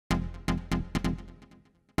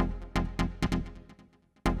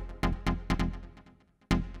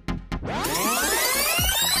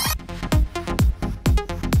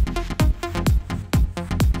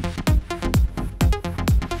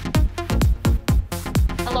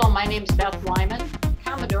Hello, my name is Beth Wyman,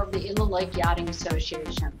 Commodore of the Inland Lake Yachting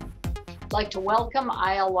Association. I'd like to welcome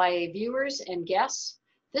ILYA viewers and guests.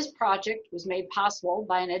 This project was made possible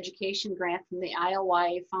by an education grant from the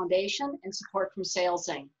ILYA Foundation and support from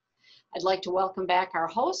SailZing. I'd like to welcome back our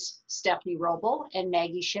hosts, Stephanie Roble and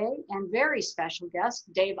Maggie Shea, and very special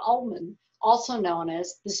guest, Dave Ullman, also known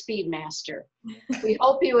as the Speedmaster. We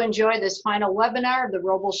hope you enjoy this final webinar of the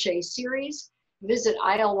Roble-Shea series. Visit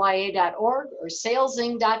ilya.org or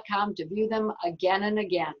sailzing.com to view them again and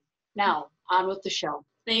again. Now, on with the show.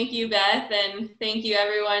 Thank you, Beth, and thank you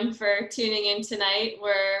everyone for tuning in tonight.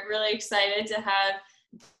 We're really excited to have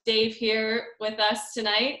Dave here with us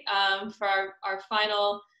tonight for our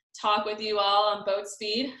final talk with you all on boat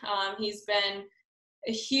speed. He's been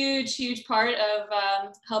a huge part of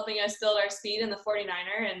helping us build our speed in the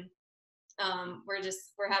 49er, and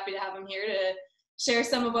we're happy to have him here to share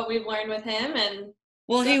some of what we've learned with him. And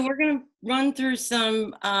well, hey, we're gonna run through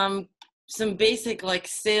some basic like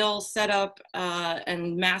sail setup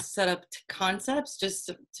and mast setup concepts,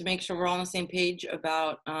 just to make sure we're all on the same page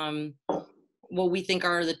about what we think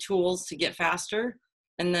are the tools to get faster.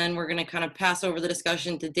 And then we're gonna kind of pass over the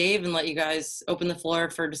discussion to Dave and let you guys open the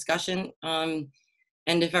floor for discussion.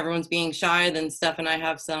 And if everyone's being shy, then Steph and I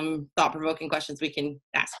have some thought-provoking questions we can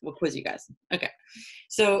ask. We'll quiz you guys. Okay.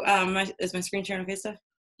 So is my screen sharing okay, Steph?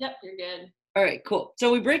 Yep, you're good. All right, cool.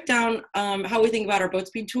 So we break down how we think about our boat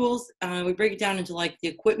speed tools. We break it down into like the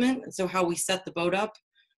equipment. So how we set the boat up,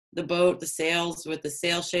 the sails with the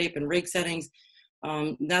sail shape and rig settings.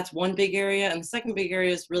 That's one big area. And the second big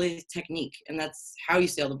area is really technique. And that's how you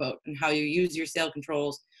sail the boat and how you use your sail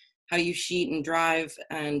controls, how you sheet and drive,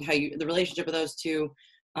 and the relationship of those two,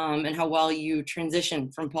 and how well you transition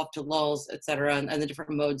from puff to lulls, etc., and the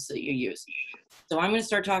different modes that you use. So I'm going to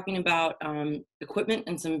start talking about equipment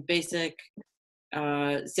and some basic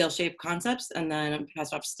sail shape concepts, and then I'm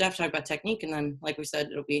pass off to Steph to talk about technique, and then, like we said,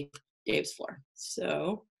 it'll be Dave's floor.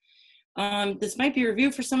 So this might be a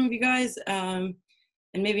review for some of you guys, and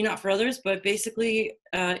maybe not for others, but basically,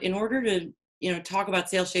 in order to talk about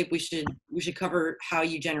sail shape, we should cover how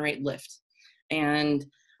you generate lift. And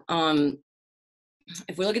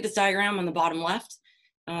if we look at this diagram on the bottom left,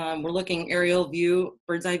 we're looking aerial view,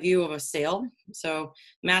 bird's eye view of a sail. So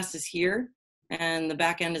mast is here, and the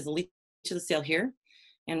back end is the leech to the sail here.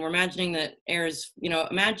 And we're imagining that air is,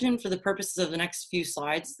 imagine for the purposes of the next few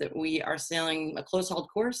slides that we are sailing a close hauled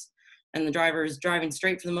course, and the driver is driving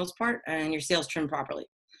straight for the most part, and your sail's trimmed properly.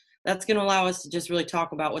 That's going to allow us to just really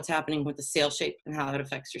talk about what's happening with the sail shape and how that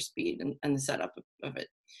affects your speed and the setup of it.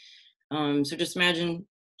 So just imagine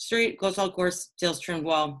straight, close hauled course, sails trimmed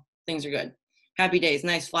well, things are good. Happy days,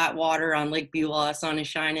 nice flat water on Lake Beulah, sun is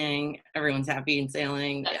shining, everyone's happy and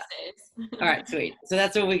sailing. Best yeah. days. All right, sweet. So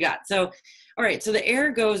that's what we got. So, all right, so the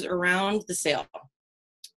air goes around the sail.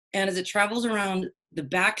 And as it travels around the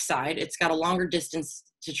backside, it's got a longer distance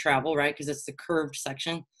to travel, right? Because it's the curved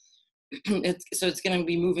section. So it's going to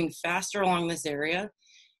be moving faster along this area,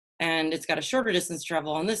 and it's got a shorter distance to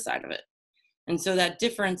travel on this side of it. And so that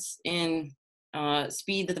difference in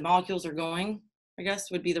speed that the molecules are going, I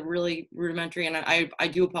guess, would be the really rudimentary. And I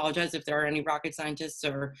do apologize if there are any rocket scientists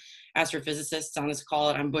or astrophysicists on this call,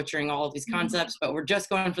 and I'm butchering all of these concepts, but we're just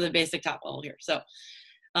going for the basic top level here. So,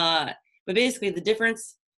 but basically the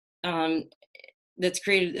difference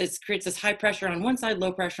creates this high pressure on one side,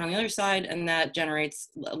 low pressure on the other side, and that generates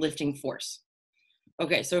a lifting force.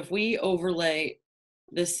 Okay, so if we overlay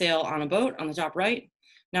this sail on a boat on the top right,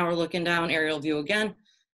 now we're looking down, aerial view again,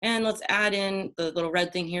 and let's add in the little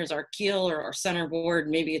red thing here is our keel or our center board,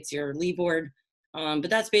 maybe it's your lee board, but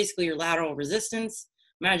that's basically your lateral resistance.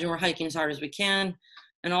 Imagine we're hiking as hard as we can,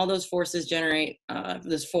 and all those forces generate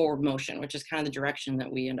this forward motion, which is kind of the direction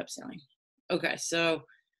that we end up sailing. Okay, so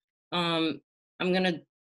we're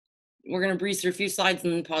gonna breeze through a few slides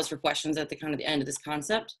and then pause for questions at the end of this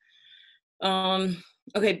concept.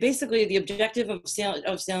 Okay, basically the objective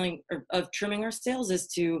of trimming our sails is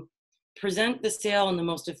to present the sail in the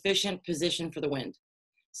most efficient position for the wind,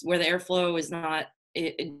 where the airflow is not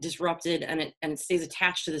disrupted and it stays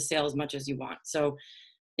attached to the sail as much as you want. So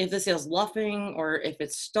if the sail's luffing or if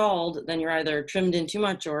it's stalled, then you're either trimmed in too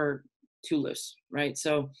much or too loose, right?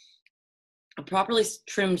 So a properly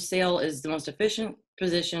trimmed sail is the most efficient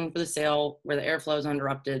position for the sail where the airflow is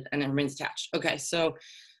uninterrupted and it remains attached. Okay, so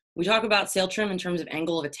we talk about sail trim in terms of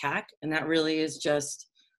angle of attack, and that really is just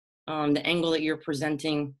the angle that you're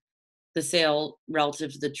presenting the sail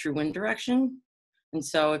relative to the true wind direction. And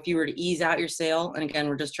so if you were to ease out your sail, and again,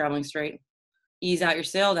 we're just traveling straight, ease out your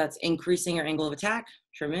sail, that's increasing your angle of attack.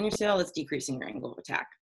 Trim in your sail, that's decreasing your angle of attack.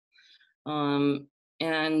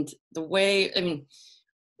 And the way,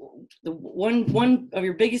 the one of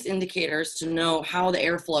your biggest indicators to know how the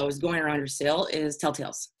airflow is going around your sail is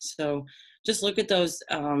telltales. So just look at those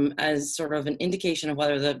as sort of an indication of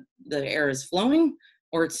whether the air is flowing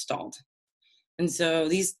or it's stalled. And so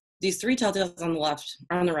these three telltales on the left,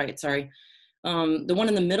 or on the right, sorry, the one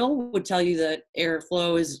in the middle would tell you that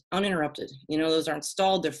airflow is uninterrupted. You know, those aren't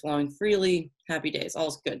stalled, they're flowing freely, happy days,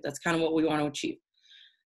 all's good. That's kind of what we want to achieve.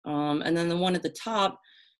 And then the one at the top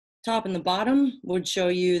and the bottom would show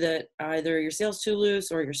you that either your sail's too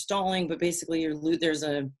loose or you're stalling, but basically you're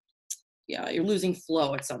losing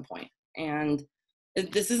flow at some point. And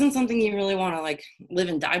this isn't something you really want to like live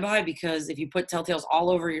and die by, because if you put telltales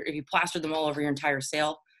all over if you plaster them all over your entire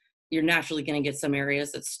sail, you're naturally going to get some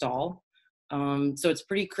areas that stall. So it's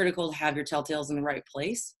pretty critical to have your telltales in the right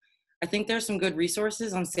place. I think there's some good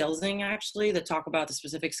resources on SailZing actually that talk about the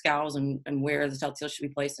specific scows and where the telltales should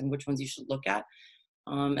be placed and which ones you should look at.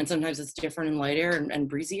 And sometimes it's different in light air and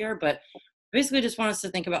breezy air, but basically just want us to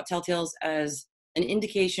think about telltales as an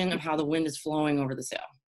indication of how the wind is flowing over the sail.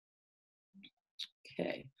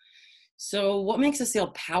 Okay, so what makes a sail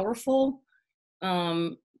powerful?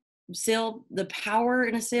 The power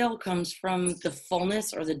in a sail comes from the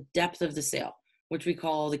fullness or the depth of the sail, which we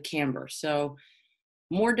call the camber. So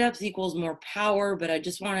more depth equals more power, but I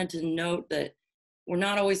just wanted to note that we're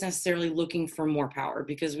not always necessarily looking for more power,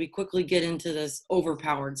 because we quickly get into this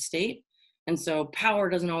overpowered state. And so power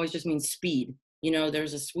doesn't always just mean speed. You know,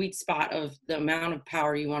 there's a sweet spot of the amount of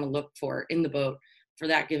power you want to look for in the boat for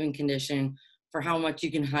that given condition, for how much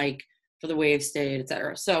you can hike, for the wave state,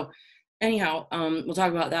 etc. So anyhow, we'll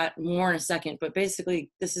talk about that more in a second, but basically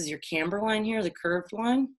this is your camber line here, the curved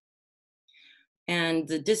line. And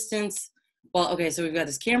the distance, well, okay, so we've got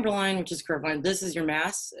this camber line, which is curved line. This is your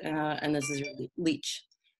mast, and this is your leech.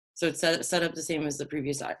 So it's set up the same as the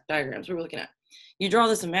previous diagrams we were looking at. You draw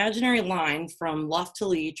this imaginary line from luff to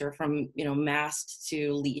leech, or from, you know, mast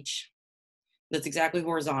to leech. That's exactly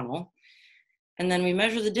horizontal. And then we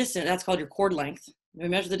measure the distance, that's called your cord length. We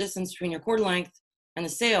measure the distance between your cord length and the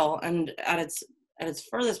sail, and at its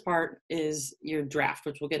furthest part is your draft,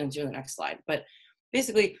 which we'll get into in the next slide. But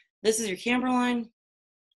basically, this is your camber line,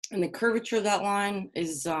 and the curvature of that line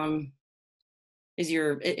is like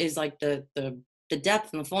the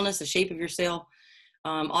depth and the fullness, the shape of your sail.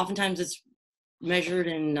 Oftentimes it's measured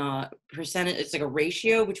in percentage. It's like a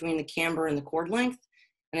ratio between the camber and the cord length,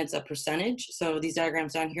 and it's a percentage. So these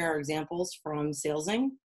diagrams down here are examples from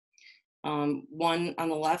SailZing. One on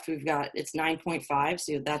the left, we've got, it's 9.5,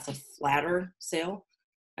 so that's a flatter sail.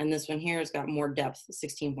 And this one here has got more depth,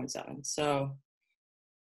 16.7. So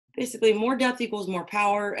basically more depth equals more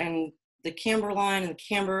power, and the camber line and the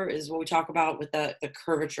camber is what we talk about with the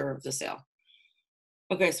curvature of the sail.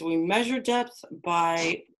 Okay, so we measure depth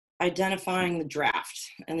by identifying the draft,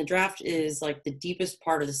 and the draft is like the deepest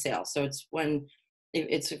part of the sail. So it's when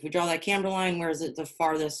if we draw that camber line, where is it the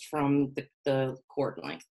farthest from the cord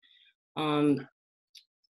length?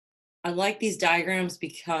 I like these diagrams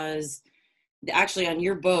because actually on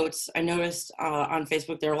your boats, I noticed on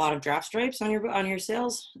Facebook there are a lot of draft stripes on your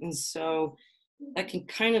sails, and so that can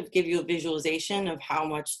kind of give you a visualization of how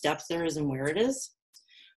much depth there is and where it is.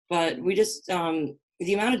 But we just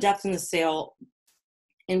the amount of depth in the sail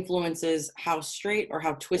influences how straight or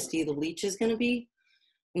how twisty the leech is going to be,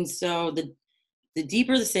 and so the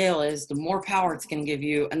deeper the sail is, the more power it's going to give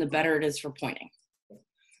you, and the better it is for pointing.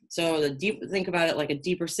 So think about it like a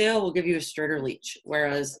deeper sail will give you a straighter leech,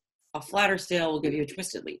 whereas a flatter sail will give you a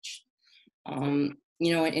twisted leech. You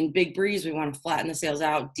know, in big breeze, we want to flatten the sails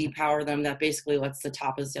out, depower them. That basically lets the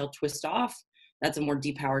top of the sail twist off. That's a more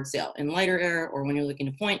depowered sail. In lighter air, or when you're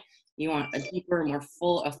looking to point, you want a deeper,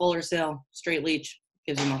 a fuller sail. Straight leech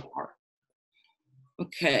gives you more power.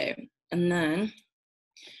 Okay, and then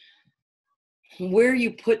where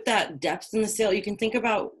you put that depth in the sail, you can think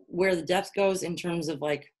about where the depth goes in terms of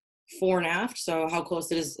like fore and aft. So how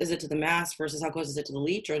close is it to the mast versus how close is it to the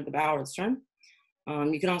leech or the bow or the stern.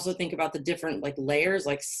 You can also think about the different like layers,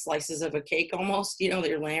 like slices of a cake almost, you know, that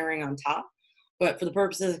you're layering on top. But for the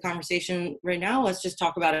purposes of the conversation right now, let's just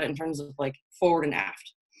talk about it in terms of like forward and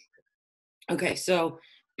aft. Okay, so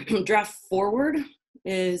draft forward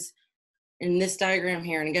is in this diagram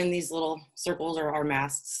here. And again, these little circles are our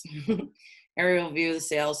masts. Aerial view of the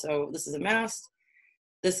sail. So this is a mast.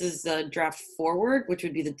 This is the draft forward, which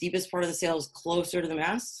would be the deepest part of the sail is closer to the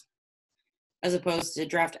mast, as opposed to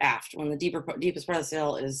draft aft, when the deepest part of the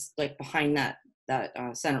sail is like behind that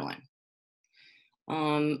center line.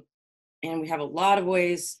 And we have a lot of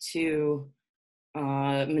ways to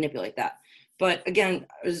manipulate that. But again,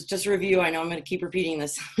 just a review. I know I'm going to keep repeating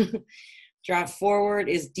this. Draft forward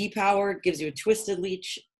is depowered, gives you a twisted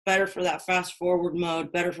leech. better for that fast forward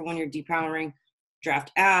mode, better for when you're depowering.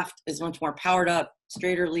 Draft aft is much more powered up,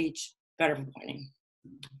 straighter leech, better for pointing.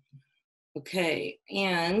 Okay,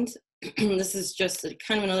 and this is just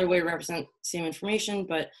kind of another way to represent same information,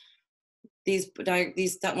 but these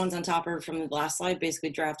ones on top are from the last slide. Basically,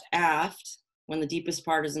 draft aft, when the deepest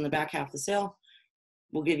part is in the back half of the sail,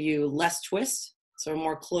 will give you less twist, so a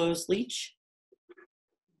more closed leech,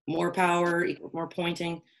 more power, more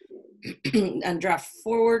pointing. And draft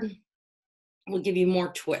forward will give you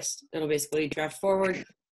more twist. It'll basically draft forward,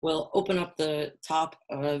 will open up the top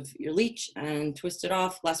of your leech and twist it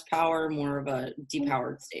off, less power, more of a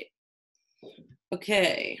depowered state.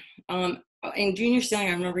 Okay, in junior sailing,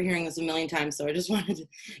 I remember hearing this a million times, so I just wanted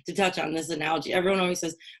to touch on this analogy. Everyone always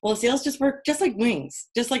says, well, sails just work just like wings,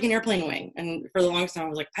 just like an airplane wing. And for the longest time, I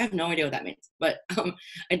was like, I have no idea what that means. But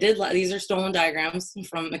I did, these are stolen diagrams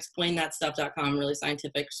from explainthatstuff.com, really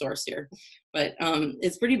scientific source here. But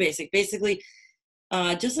it's pretty basic. Basically,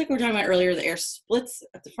 just like we were talking about earlier, the air splits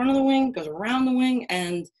at the front of the wing, goes around the wing,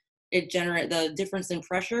 and it generates the difference in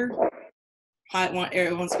pressure.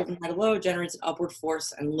 Air wants to go from high to low, generates an upward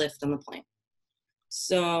force and lift on the plane.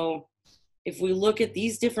 So if we look at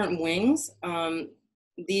these different wings, I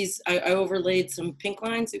overlaid some pink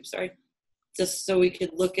lines, just so we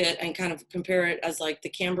could look at and kind of compare it as like the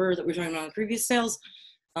camber that we were talking about in the previous sails.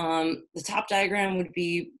 The top diagram would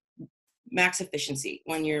be max efficiency.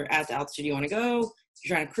 When you're at the altitude you want to go,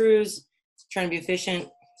 you're trying to cruise, trying to be efficient,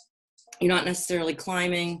 you're not necessarily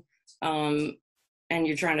climbing, and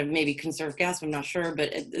you're trying to maybe conserve gas, I'm not sure,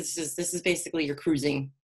 but this is basically your cruising,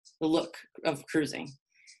 the look of cruising.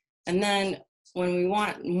 And then when we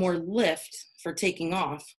want more lift for taking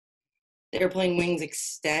off, the airplane wings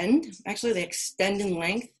extend. Actually, they extend in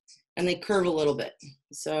length and they curve a little bit.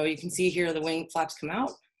 So you can see here the wing flaps come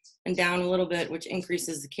out and down a little bit, which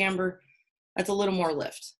increases the camber. That's a little more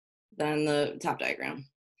lift than the top diagram.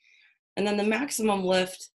 And then the maximum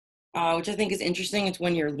lift, which I think is interesting, it's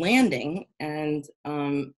when you're landing, and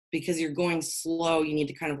because you're going slow, you need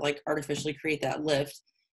to kind of like artificially create that lift.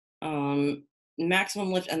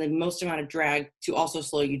 Maximum lift and the most amount of drag to also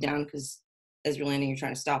slow you down, because as you're landing, you're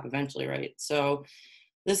trying to stop eventually, right? So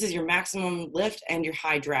this is your maximum lift and your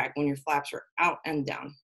high drag when your flaps are out and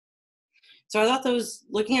down. So I thought those,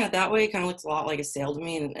 looking at it that way, kind of looks a lot like a sail to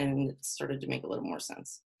me, and it started to make a little more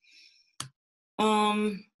sense.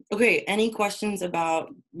 Okay, any questions about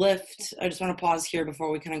lift? I just want to pause here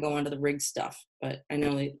before we kind of go on to the rig stuff, but I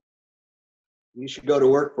know you should go to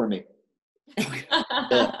work for me.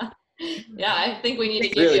 Yeah, I think we need to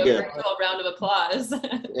give you a virtual round of applause.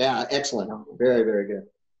 Yeah, excellent. Very, very good.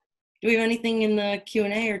 Do we have anything in the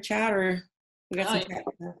Q&A or chat, or we got some chat?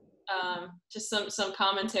 Just some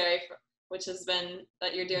commentary, which has been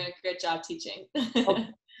that you're doing a good job teaching.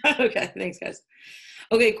 Okay, thanks guys.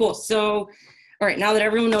 Okay, cool. So, all right, now that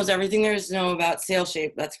everyone knows everything there is to know about sail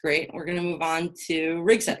shape, that's great. We're gonna move on to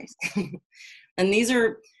rig settings. And these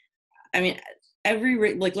are, I mean, every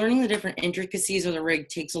rig, like learning the different intricacies of the rig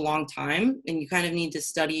takes a long time, and you kind of need to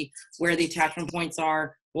study where the attachment points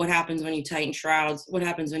are, what happens when you tighten shrouds, what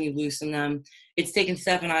happens when you loosen them. It's taken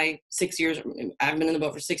Steph and I 6 years. I've been in the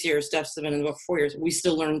boat for 6 years. Steph's been in the boat for 4 years. We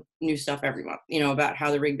still learn new stuff every month, you know, about how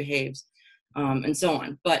the rig behaves, and so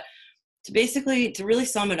on. But to really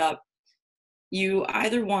sum it up, you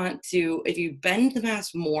either want to, if you bend the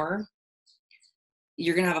mast more,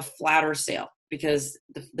 you're going to have a flatter sail, because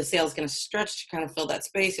the sail is going to stretch to kind of fill that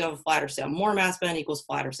space. You'll have a flatter sail. More mast bend equals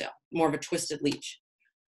flatter sail, more of a twisted leech.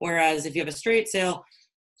 Whereas if you have a straight sail,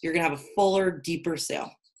 you're going to have a fuller, deeper sail.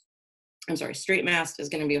 I'm sorry, straight mast is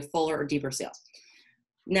going to be a fuller or deeper sail.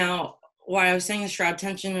 Now, why I was saying the shroud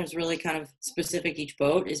tension is really kind of specific each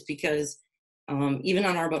boat is because even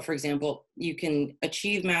on our boat, for example, you can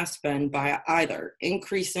achieve mast bend by either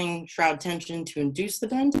increasing shroud tension to induce the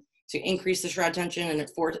bend, to increase the shroud tension, and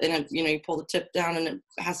you pull the tip down and it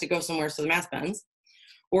has to go somewhere so the mast bends,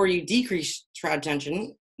 or you decrease shroud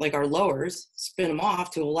tension, like our lowers, spin them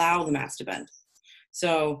off to allow the mast to bend.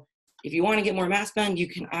 So if you want to get more mast bend, you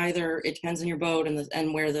can either, it depends on your boat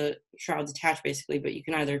and where the shroud's attached basically, but you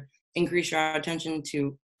can either increase shroud tension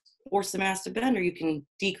to force the mast to bend, or you can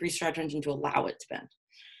decrease shroud tension to allow it to bend.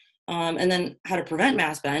 And then how to prevent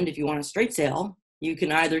mast bend, if you want a straight sail, you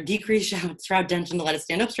can either decrease shroud tension to let it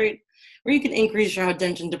stand up straight, or you can increase shroud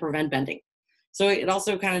tension to prevent bending. So it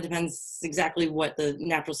also kind of depends exactly what the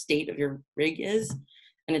natural state of your rig is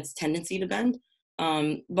and its tendency to bend.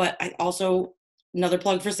 But I also, another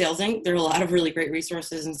plug for SailZing, there are a lot of really great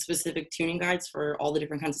resources and specific tuning guides for all the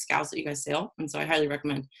different kinds of scouts that you guys sail. And so I highly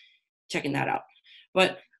recommend checking that out.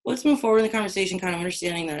 But Let's move forward in the conversation, kind of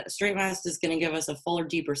understanding that a straight mast is going to give us a fuller,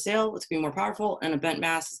 deeper sail. It's going to be more powerful, and a bent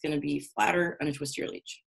mast is going to be flatter and a twistier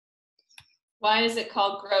leech. Why is it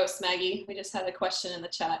called gross, Maggie? We just had a question in the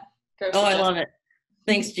chat. Gross Oh, I adjustment. love it.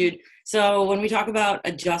 Thanks, Jude. So when we talk about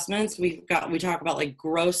adjustments, we talk about like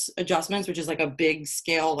gross adjustments, which is like a big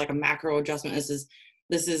scale, like a macro adjustment.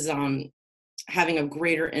 This is having a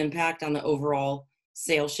greater impact on the overall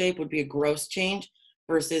sail shape would be a gross change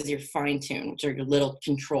versus your fine tune, which are your little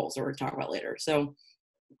controls that we're talking about later. So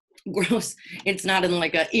gross, it's not in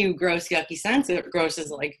like a ew, gross, yucky sense. Gross is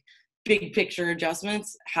like big picture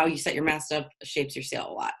adjustments. How you set your mast up shapes your sail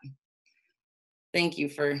a lot. Thank you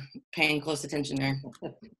for paying close attention there.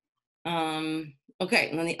 Okay,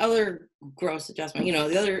 and then the other gross adjustment,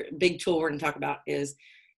 the other big tool we're going to talk about is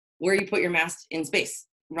where you put your mast in space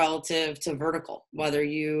relative to vertical, whether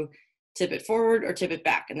you tip it forward or tip it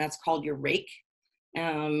back, and that's called your rake.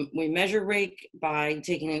 We measure rake by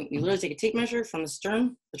you literally take a tape measure from the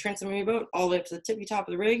stern, the transom of your boat, all the way up to the tippy top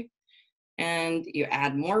of the rig, and you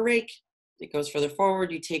add more rake. It goes further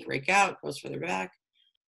forward, you take rake out, goes further back.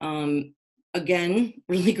 Again,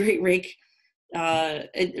 really great rake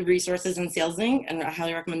resources on SailZing, and I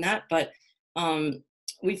highly recommend that. But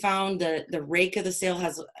we found that the rake of the sail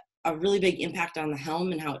has a really big impact on the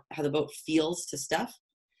helm and how the boat feels to Steph.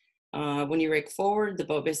 When you rake forward, the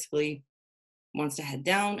boat basically wants to head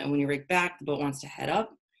down, and when you rake back, the boat wants to head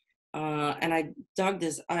up. And I dug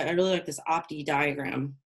this. I really like this Opti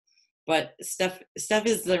diagram. But Steph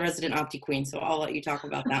is the resident Opti queen, so I'll let you talk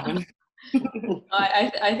about that one.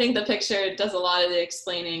 I think the picture does a lot of the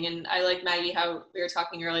explaining, and I like, Maggie, how we were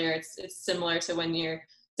talking earlier. It's similar to when you're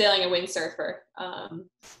sailing a windsurfer.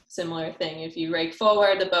 Similar thing. If you rake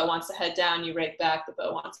forward, the boat wants to head down. You rake back, the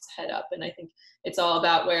boat wants to head up. And I think it's all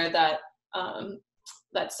about where that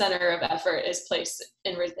that center of effort is placed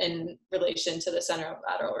in relation to the center of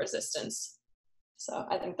lateral resistance. So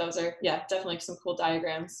I think those are, definitely some cool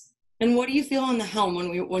diagrams. And what do you feel on the helm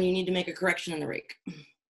when you need to make a correction in the rake?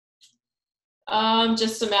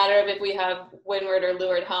 Just a matter of if we have windward or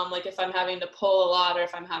leeward helm, like if I'm having to pull a lot or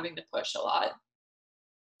if I'm having to push a lot.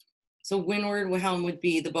 So windward helm would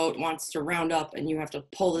be the boat wants to round up and you have to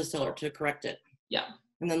pull the tiller to correct it. Yeah.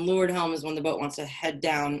 And then leeward helm is when the boat wants to head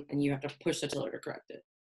down and you have to push the tiller to correct it.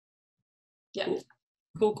 Yeah.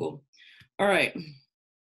 Cool. All right.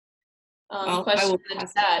 Question in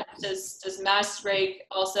the chat: Does mast rake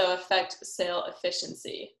also affect sail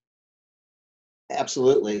efficiency?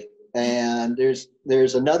 Absolutely. And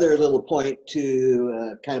there's another little point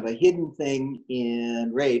to kind of a hidden thing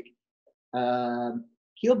in rake.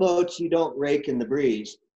 Keel boats, you don't rake in the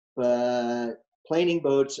breeze, but planing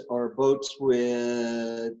boats or boats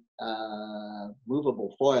with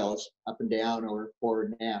movable foils up and down or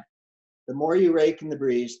forward and aft, the more you rake in the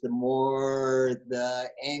breeze, the more the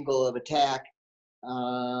angle of attack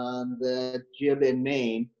on the jib and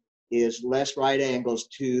main is less right angles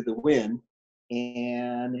to the wind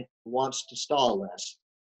and wants to stall less.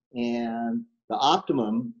 And the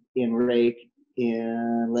optimum in rake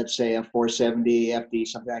in, let's say, a 470 FD,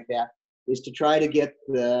 something like that, is to try to get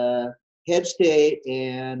the head stay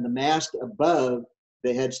and the mast above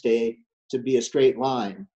the head stay to be a straight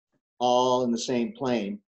line, all in the same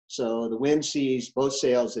plane. So the wind sees both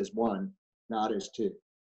sails as one, not as two.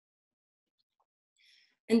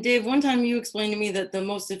 And Dave, one time you explained to me that the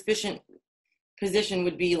most efficient position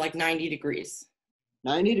would be like 90 degrees.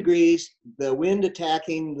 90 degrees, the wind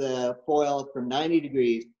attacking the foil from 90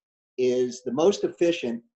 degrees is the most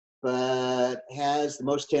efficient, but has the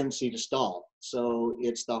most tendency to stall. So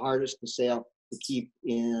it's the hardest to sail to keep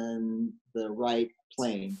in the right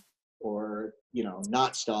plane or,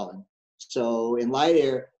 not stalling. So in light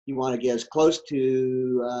air, you want to get as close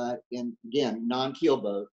to, again, non-keel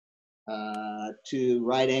boat, to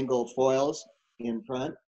right angle foils in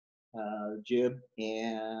front, jib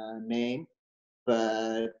and main,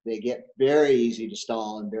 but they get very easy to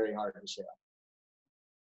stall and very hard to sail.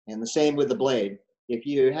 And the same with the blade. If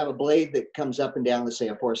you have a blade that comes up and down, let's say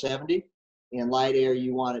a 470, in light air,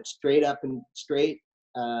 you want it straight up and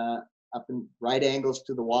up in right angles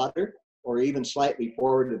to the water, or even slightly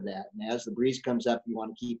forward of that. And as the breeze comes up, you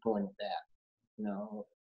want to keep pulling it back.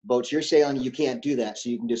 Boats you're sailing, you can't do that, so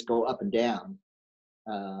you can just go up and down,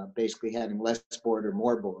 basically having less board or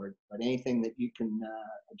more board. But anything that you can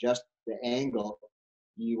adjust the angle,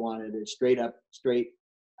 you want it as straight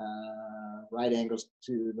right angles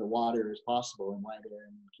to the water as possible in light air,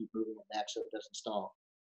 and keep moving it back so it doesn't stall.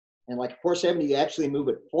 And like 470, you actually move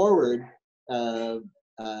it forward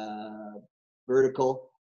vertical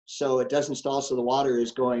so it doesn't stall, so the water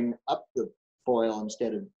is going up the foil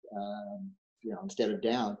instead of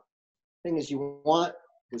down. Thing is, you want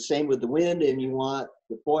the same with the wind, and you want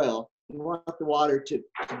the foil, you want the water to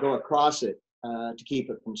go across it to keep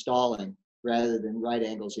it from stalling rather than right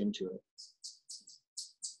angles into it.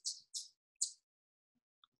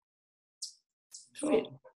 Sweet.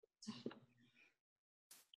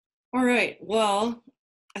 All right, well,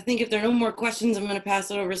 I think if there are no more questions, I'm going to pass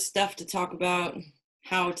it over to Steph to talk about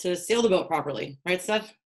how to sail the boat properly. Right,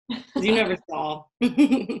 Steph? You never stall.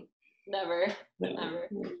 Never.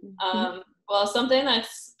 Well, something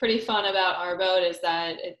that's pretty fun about our boat is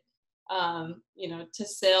that it, you know, to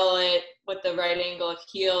sail it with the right angle of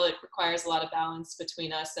keel, it requires a lot of balance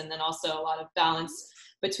between us, and then also a lot of balance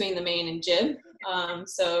between the main and jib.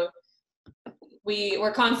 So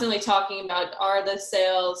we're constantly talking about, are the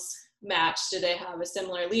sails matched? Do they have a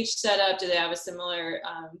similar leech setup? Do they have a similar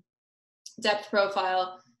depth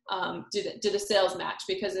profile? Do the sails match?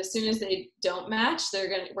 Because as soon as they don't match,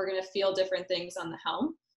 we're gonna feel different things on the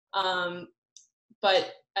helm.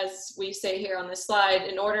 But as we say here on this slide,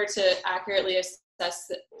 in order to accurately assess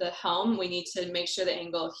the helm, we need to make sure the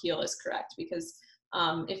angle of heel is correct. Because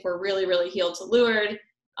if we're really, really heel to leeward,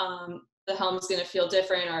 the helm is going to feel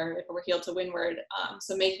different, or if we're heel to windward.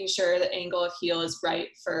 So making sure the angle of heel is right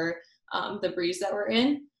for the breeze that we're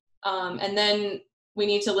in. And then we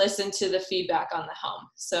need to listen to the feedback on the helm.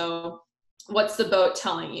 So what's the boat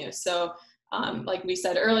telling you? So like we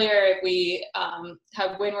said earlier, if we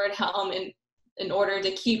have windward helm, in order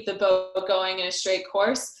to keep the boat going in a straight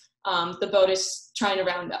course, the boat is trying to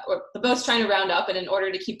round up, or the boat's trying to round up, and in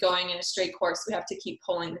order to keep going in a straight course, we have to keep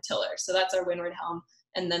pulling the tiller. So that's our windward helm,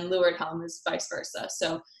 and then leeward helm is vice versa.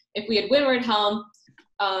 So if we had windward helm,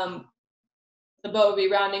 the boat would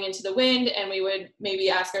be rounding into the wind, and we would maybe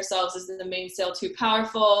ask ourselves, is the mainsail too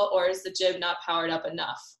powerful, or is the jib not powered up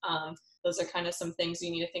enough? Those are kind of some things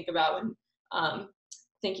you need to think about when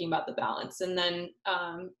thinking about the balance. And then,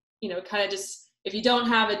 you know, kind of just, if you don't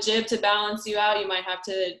have a jib to balance you out, you might have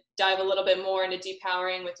to dive a little bit more into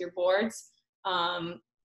depowering with your boards,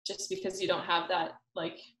 just because you don't have that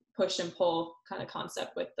like push and pull kind of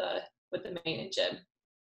concept with the main and jib.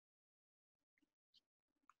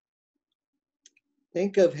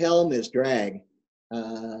 Think of helm as drag.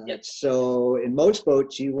 Yep. So in most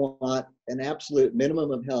boats, you want an absolute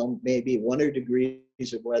minimum of helm, maybe 100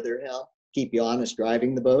 degrees of weather helm, keep you honest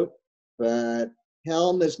driving the boat. But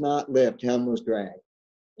helm is not lift, helm is drag.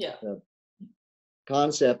 Yeah. The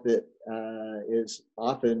concept that is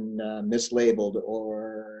often mislabeled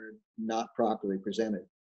or not properly presented.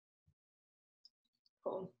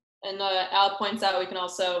 Cool. And Al points out we can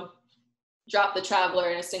also drop the traveler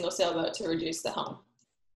in a single sailboat to reduce the helm.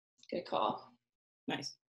 Good call.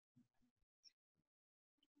 Nice.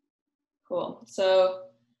 Cool. So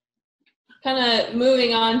kind of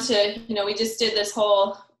moving on to, you know, we just did this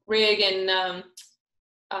whole rig and,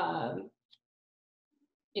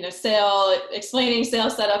 you know, sail, explaining sail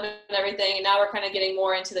setup and everything. And now we're kind of getting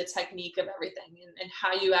more into the technique of everything and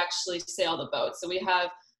how you actually sail the boat. So we have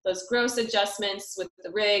those gross adjustments with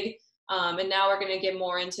the rig. And now we're going to get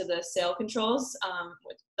more into the sail controls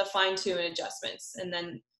with the fine tune adjustments. And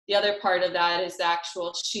then the other part of that is the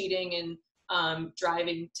actual sheeting and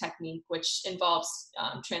driving technique, which involves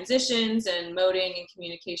transitions and moding and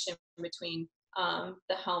communication between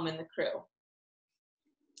the helm and the crew.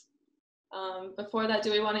 Before that,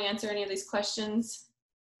 do we want to answer any of these questions?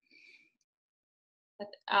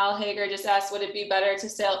 Al Hager just asked, would it be better to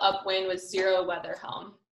sail upwind with zero weather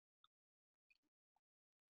helm?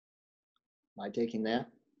 Am I taking that?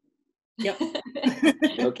 Yep.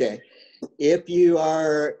 Okay. If you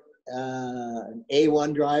are an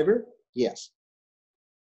A1 driver, yes.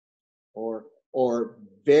 Or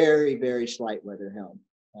very, very slight weather helm,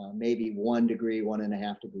 maybe 1 degree,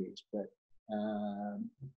 1.5 degrees. But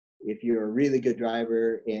if you're a really good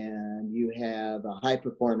driver and you have a high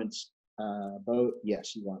performance boat,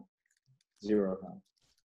 yes, you want zero helm.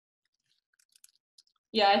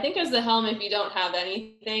 Yeah, I think as the helm, if you don't have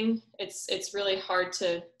anything, it's really hard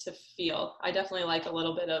to feel. I definitely like a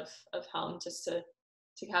little bit of helm just to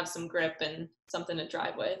have some grip and something to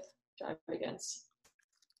drive against.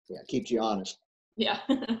 Yeah, keeps you honest. Yeah.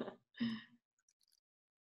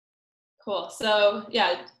 Cool. So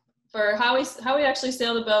yeah, for how we actually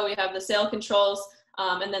sail the boat, we have the sail controls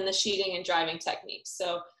and then the sheeting and driving techniques.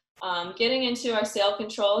 So getting into our sail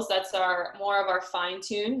controls, that's more of our fine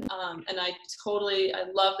tune. And I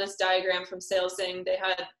love this diagram from SailZing. They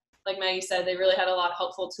had, like Maggie said, they really had a lot of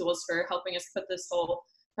helpful tools for helping us put this whole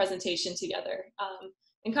presentation together.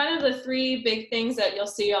 And kind of the three big things that you'll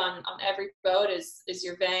see on every boat is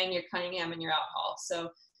your Vang, your Cunningham, and your outhaul.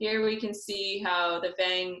 So here we can see how the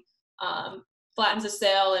Vang flattens the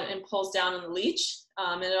sail and pulls down on the leech.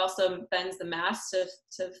 And it also bends the mast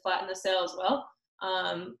to flatten the sail as well.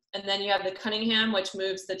 And then you have the Cunningham, which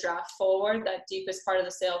moves the draft forward, that deepest part of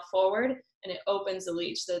the sail forward, and it opens the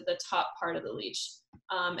leech, the top part of the leech.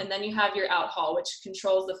 And then you have your outhaul, which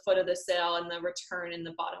controls the foot of the sail and the return in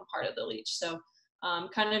the bottom part of the leech. So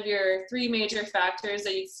kind of your three major factors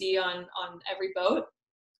that you'd see on every boat.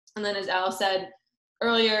 And then as Al said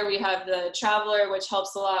earlier, we have the Traveler, which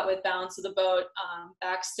helps a lot with balance of the boat,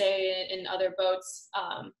 backstay in other boats.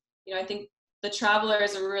 I think the Traveler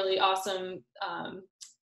is a really awesome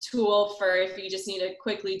tool for if you just need to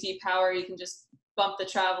quickly depower, you can just bump the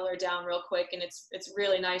Traveler down real quick, and it's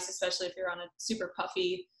really nice, especially if you're on a super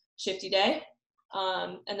puffy, shifty day.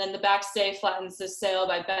 And then the backstay flattens the sail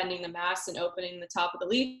by bending the mast and opening the top of the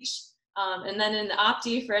leech. And then in the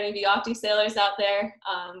Opti, for any of the Opti sailors out there,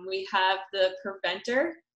 we have the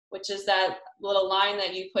Preventer, which is that little line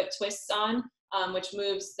that you put twists on, which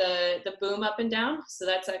moves the boom up and down. So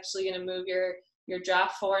that's actually going to move your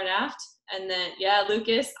draft fore and aft. And then, yeah,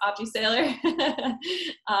 Lucas, Opti sailor.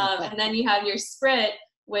 And then you have your Sprit,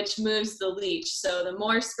 which moves the leech. So the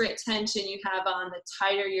more Sprit tension you have on, the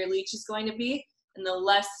tighter your leech is going to be, and the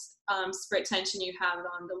less Sprit tension you have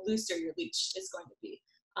on, the looser your leech is going to be.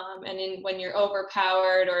 And when you're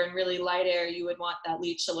overpowered or in really light air, you would want that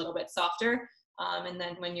leech a little bit softer. And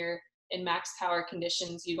then when you're in max power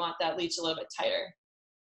conditions, you want that leech a little bit tighter,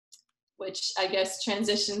 which I guess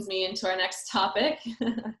transitions me into our next topic,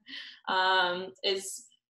 is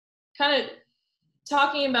kind of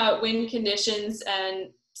talking about wind conditions and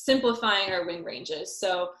simplifying our wind ranges.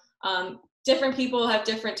 So different people have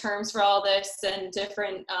different terms for all this and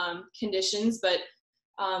different conditions, but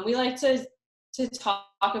we like to talk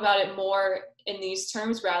about it more in these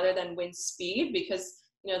terms rather than wind speed, because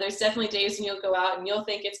there's definitely days when you'll go out and you'll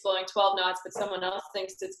think it's blowing 12 knots, but someone else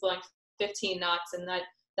thinks it's blowing 15 knots, and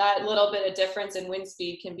that little bit of difference in wind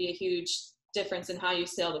speed can be a huge difference in how you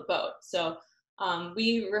sail the boat. So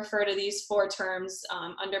we refer to these four terms: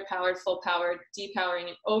 underpowered, full powered, depowering,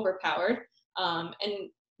 and overpowered. And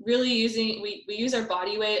really we use our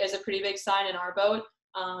body weight as a pretty big sign in our boat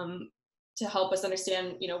to help us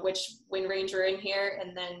understand which wind range we're in here,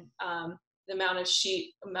 and then the amount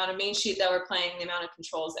of main sheet that we're playing, the amount of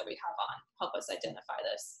controls that we have on, help us identify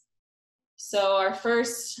this. So our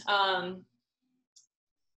first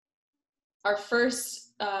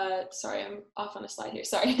sorry, I'm off on a slide here,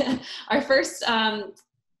 sorry. Our first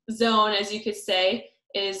zone, as you could say,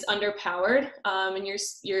 is underpowered. And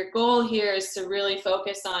your goal here is to really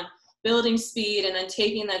focus on building speed and then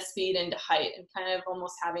taking that speed into height and kind of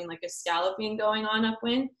almost having like a scalloping going on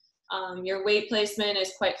upwind. Your weight placement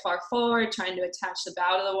is quite far forward, trying to attach the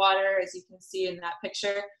bow to the water, as you can see in that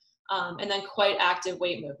picture, and then quite active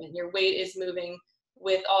weight movement. Your weight is moving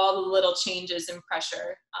with all the little changes in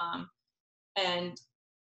pressure. And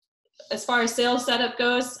as far as sail setup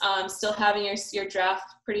goes, still having your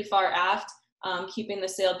draft pretty far aft, keeping the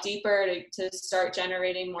sail deeper to start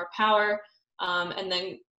generating more power. And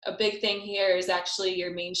then a big thing here is actually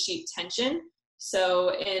your main sheet tension.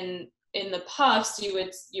 So in the puffs, you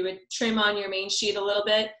would trim on your main sheet a little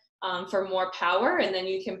bit for more power, and then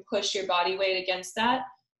you can push your body weight against that.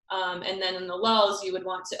 And then in the lulls, you would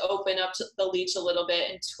want to open up the leech a little bit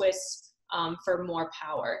and twist for more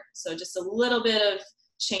power. So just a little bit of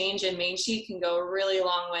change in main sheet can go a really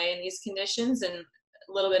long way in these conditions, and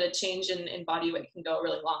a little bit of change in body weight can go a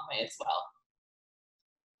really long way as well.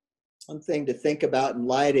 One thing to think about in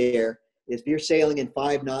light air is if you're sailing in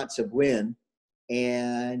 5 knots of wind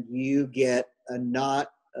and you get a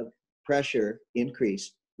knot of pressure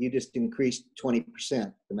increase, you just increased 20%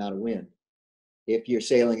 the amount of wind. If you're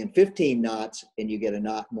sailing in 15 knots and you get a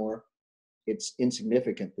knot more, it's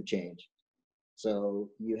insignificant, the change. So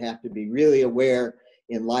you have to be really aware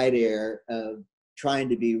in light air of trying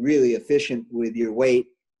to be really efficient with your weight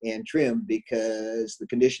and trim, because the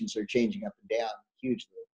conditions are changing up and down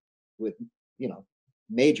hugely with,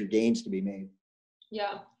 major gains to be made.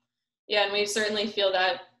 Yeah, and we certainly feel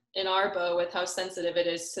that in our bow with how sensitive it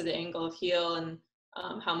is to the angle of heel and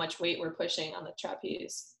how much weight we're pushing on the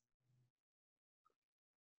trapeze.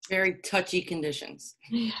 Very touchy conditions.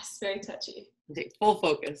 Yes, very touchy. Full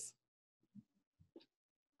focus.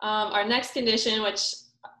 Our next condition, which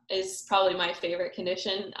is probably my favorite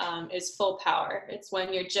condition, is full power. It's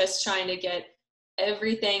when you're just trying to get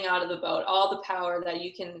everything out of the boat, all the power that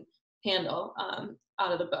you can handle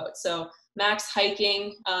out of the boat. So max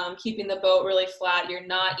hiking, keeping the boat really flat. You're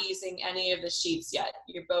not easing any of the sheets yet.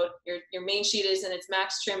 Your main sheet is in its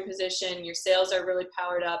max trim position. Your sails are really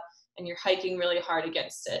powered up, and you're hiking really hard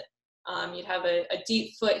against it. You'd have a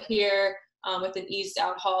deep foot here, with an eased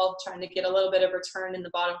out haul, trying to get a little bit of return in the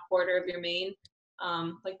bottom quarter of your main,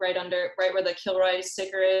 like right where the Kilroy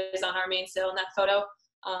sticker is on our mainsail in that photo.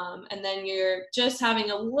 And then you're just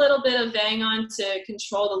having a little bit of bang on to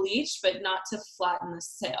control the leech, but not to flatten the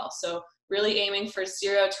sail. So really aiming for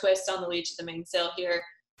 0 twist on the leech at the mainsail here,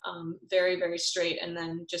 very, very straight, and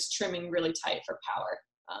then just trimming really tight for power.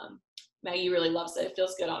 Maggie really loves it. It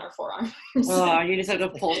feels good on her forearm. Oh, you just have to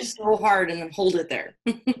pull so hard and then hold it there.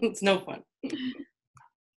 It's no fun.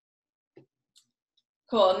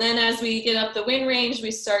 Cool. And then as we get up the wind range,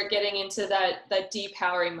 we start getting into that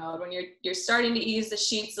depowering mode. When you're starting to ease the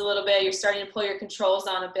sheets a little bit, you're starting to pull your controls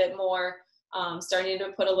on a bit more, starting to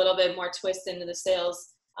put a little bit more twist into the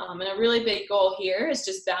sails. And a really big goal here is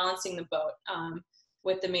just balancing the boat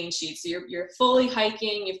with the main sheet. So you're fully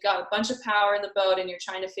hiking, you've got a bunch of power in the boat, and you're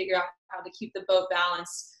trying to figure out how to keep the boat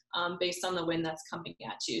balanced based on the wind that's coming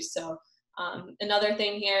at you. So another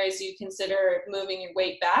thing here is you consider moving your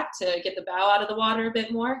weight back to get the bow out of the water a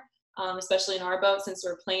bit more, especially in our boat since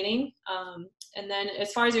we're planing. And then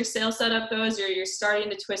as far as your sail setup goes, you're starting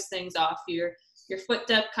to twist things off. Your foot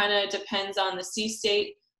depth kind of depends on the sea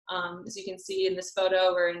state. As you can see in this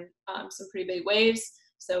photo, we're in some pretty big waves.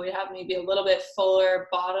 So we have maybe a little bit fuller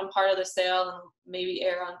bottom part of the sail and maybe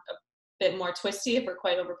air on a bit more twisty if we're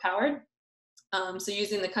quite overpowered. So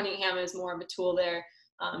using the Cunningham is more of a tool there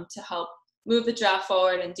to help move the draft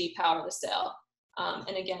forward and depower the sail.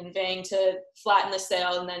 And again, vang to flatten the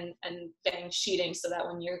sail, and vang sheeting so that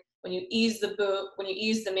when you ease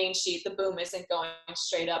the main sheet, the boom isn't going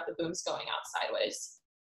straight up, the boom's going out sideways.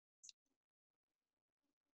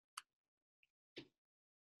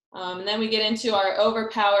 And then we get into our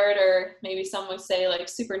overpowered, or maybe some would say like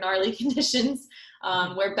super gnarly conditions,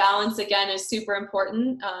 where balance again is super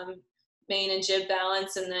important, main and jib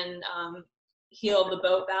balance, and then heel of the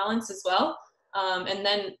boat balance as well. And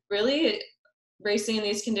then really racing in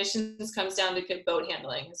these conditions comes down to good boat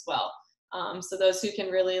handling as well. So those who can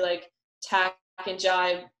really like tack and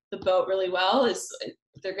jibe the boat really well,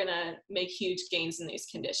 they're gonna make huge gains in these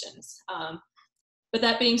conditions. But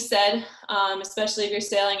that being said, especially if you're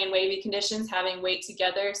sailing in wavy conditions, having weight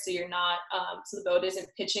together so you're not, so the boat isn't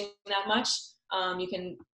pitching that much, you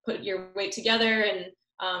can put your weight together and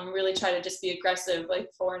really try to just be aggressive, like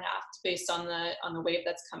fore and aft, based on the wave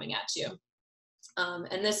that's coming at you.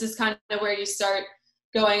 And this is kind of where you start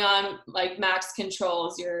going on like max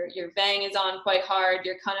controls. Your vang is on quite hard.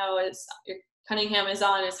 Your Cunningham is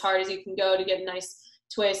on as hard as you can go to get a nice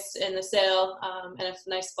twist in the sail, and a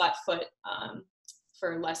nice flat foot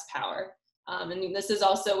for less power. And this is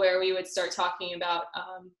also where we would start talking about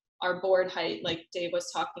our board height, like Dave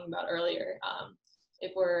was talking about earlier.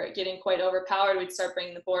 If we're getting quite overpowered, we'd start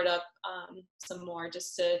bringing the board up some more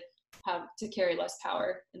just to carry less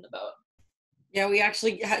power in the boat. Yeah, we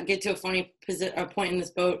actually get to a funny point in this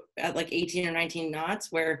boat at like 18 or 19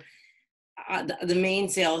 knots where the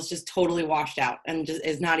mainsail is just totally washed out and just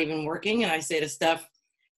is not even working. And I say to Steph,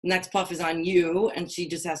 next puff is on you, and she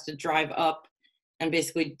just has to drive up and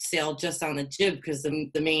basically sail just on the jib because the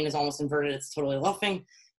main is almost inverted. It's totally luffing.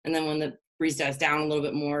 And then when the breeze dies down a little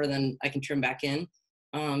bit more, then I can trim back in.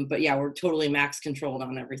 But yeah, we're totally max controlled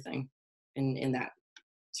on everything in that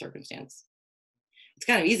circumstance. It's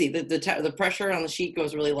kind of easy. The pressure on the sheet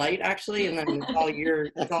goes really light actually, and then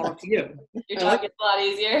it's all up to you. Your job gets a lot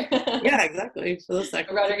easier. Yeah, exactly. So the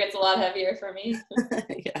rudder gets a lot heavier for me.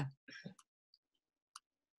 Yeah.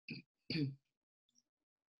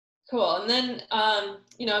 Cool. And then,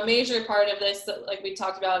 a major part of this, like we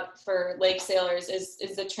talked about for lake sailors, is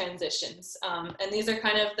the transitions. And these are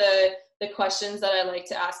kind of the questions that I like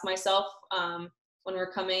to ask myself when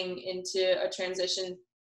we're coming into a transition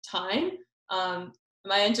time.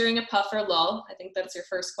 Am I entering a puff or lull? I think that's your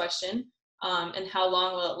first question. And how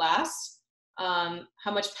long will it last?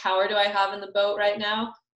 How much power do I have in the boat right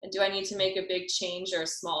now? And do I need to make a big change or a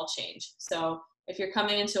small change? So if you're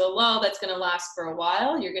coming into a lull that's going to last for a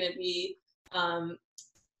while, you're going to be,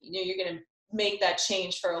 you're going to make that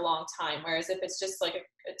change for a long time. Whereas if it's just like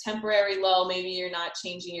a temporary lull, maybe you're not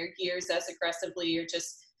changing your gears as aggressively. You're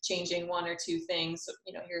just changing one or two things,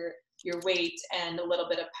 your weight and a little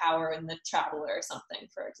bit of power in the traveler or something,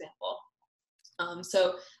 for example.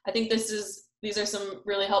 So I think these are some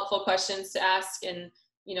really helpful questions to ask. And,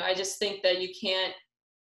 I just think that you can't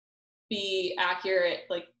be accurate,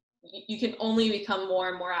 like you can only become more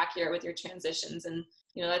and more accurate with your transitions. And,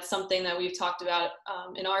 that's something that we've talked about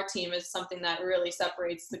in our team, is something that really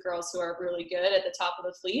separates the girls who are really good at the top of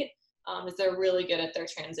the fleet, is they're really good at their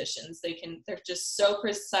transitions. They're just so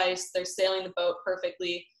precise. They're sailing the boat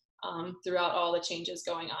perfectly throughout all the changes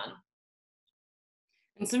going on.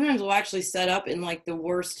 And sometimes we'll actually set up in like the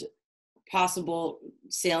worst possible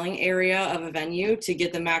sailing area of a venue to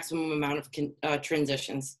get the maximum amount of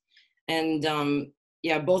transitions. And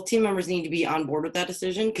yeah, both team members need to be on board with that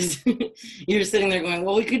decision, because you're sitting there going,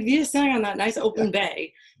 well, we could be sailing on that nice open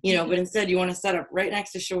bay, you know, but instead you want to set up right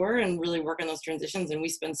next to shore and really work on those transitions. And we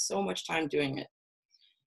spend so much time doing it.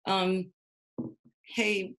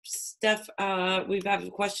 Hey, Steph, we've had a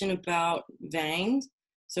question about vangs.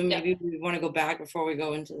 So maybe we want to go back before we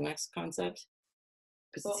go into the next concept.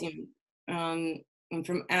 Because it seemed, and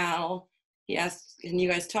from Al, he asked, can you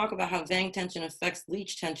guys talk about how vang tension affects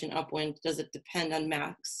leech tension upwind? Does it depend on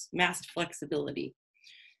mast flexibility?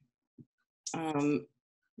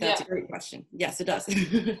 That's a great question. Yes, it does.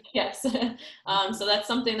 Yes. So that's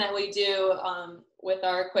something that we do with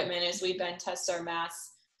our equipment, is we bend test our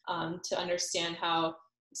masts to understand how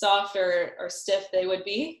soft or stiff they would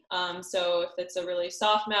be. So if it's a really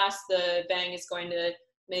soft mast, the vang is going to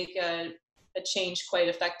make a change quite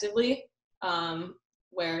effectively.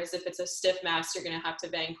 Whereas if it's a stiff mast, you're going to have to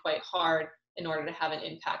vang quite hard in order to have an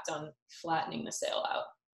impact on flattening the sail out.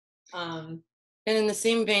 And in the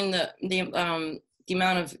same vein, the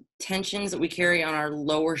amount of tensions that we carry on our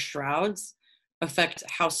lower shrouds affect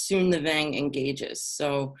how soon the vang engages.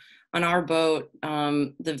 So on our boat,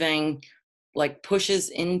 the vang like pushes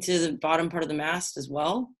into the bottom part of the mast as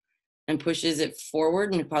well, and pushes it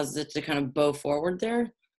forward, and it causes it to kind of bow forward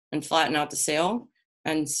there and flatten out the sail.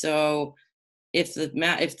 And so if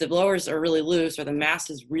the blowers are really loose or the mast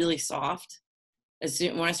is really soft,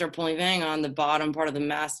 when I start pulling vang on, the bottom part of the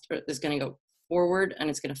mast is going to go forward, and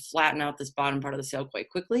it's going to flatten out this bottom part of the sail quite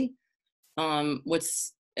quickly.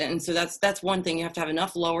 And so that's one thing. You have to have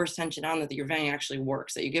enough lowers tension on that your vang actually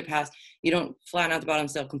works, that you get past, you don't flatten out the bottom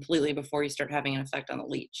sail completely before you start having an effect on the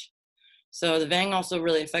leech. So the vang also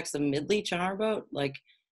really affects the mid leech on our boat. Like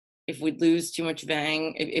if we lose too much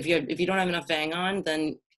vang, if you don't have enough vang on,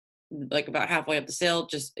 then like about halfway up the sail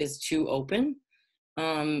just is too open.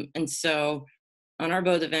 And so on our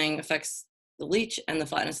boat, the vang affects the leech and the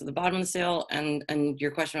flatness of the bottom of the sail. And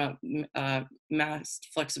your question about mast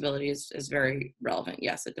flexibility is very relevant.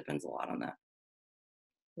 Yes, it depends a lot on that.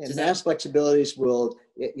 And mast flexibilities will,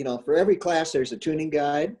 you know, for every class, there's a tuning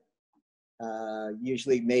guide,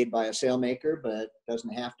 usually made by a sailmaker, but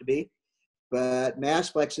doesn't have to be. But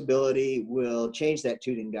mast flexibility will change that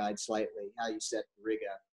tuning guide slightly, how you set the rig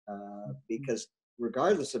up. Because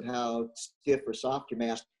regardless of how stiff or soft your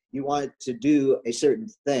mast, you want it to do a certain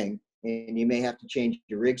thing, and you may have to change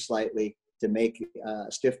your rig slightly to make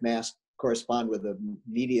a stiff mast correspond with a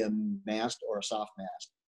medium mast or a soft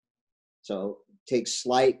mast. So it takes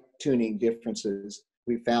slight tuning differences.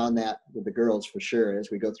 We found that with the girls for sure.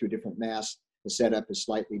 As we go through different masts, the setup is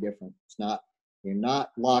slightly different. It's not, you're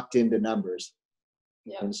not locked into numbers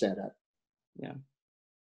in setup. Yeah.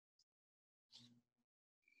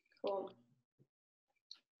 Cool.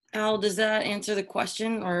 Al, does that answer the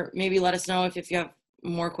question? Or maybe let us know if you have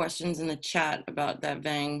more questions in the chat about that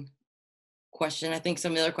vang question. I think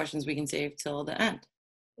some of the other questions we can save till the end.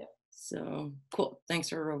 Yeah. So cool. Thanks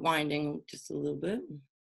for rewinding just a little bit.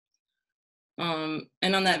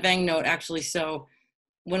 And on that vang note, actually, so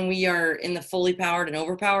when we are in the fully powered and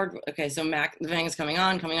overpowered, okay, so the vang is coming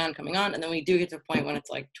on, and then we do get to a point when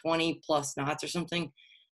it's like 20 plus knots or something,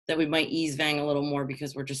 that we might ease vang a little more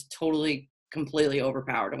because we're just completely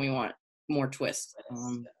overpowered and we want more twist.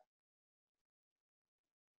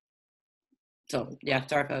 So yeah,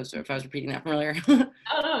 sorry if I was repeating that from earlier.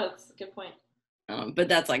 Oh no, it's a good point. But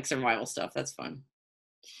that's like survival stuff. That's fun.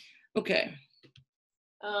 Okay.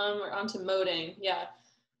 We're on to moding. Yeah.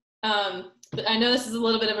 But I know this is a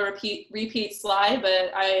little bit of a repeat slide,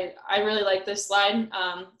 but I really like this slide,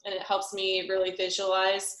 and it helps me really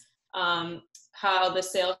visualize how the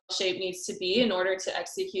sail shape needs to be in order to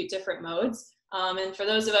execute different modes. And for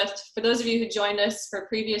those of you who joined us for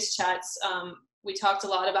previous chats, we talked a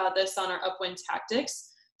lot about this on our upwind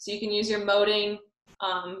tactics. So you can use your moding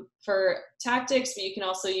for tactics, but you can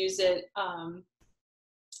also use it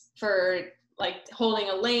for like holding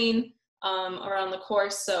a lane around the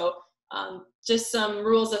course. So just some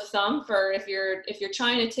rules of thumb for if you're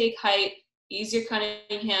trying to take height, ease your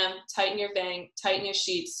Cunningham, tighten your vang, tighten your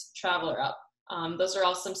sheets, traveler up. Those are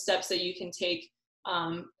all some steps that you can take.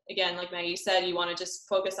 Again, like Maggie said, you want to just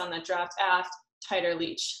focus on that draft aft, tighter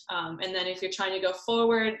leech. And then if you're trying to go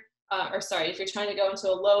forward, if you're trying to go into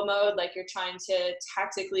a low mode, like you're trying to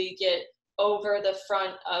tactically get over the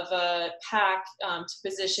front of a pack to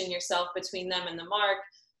position yourself between them and the mark,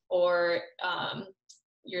 or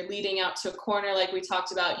you're leading out to a corner like we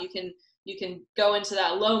talked about, you can go into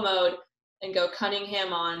that low mode and go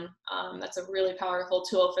Cunningham on. That's a really powerful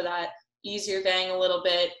tool for that. Ease your vang a little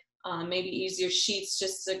bit, maybe use your sheets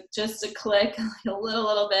just to click a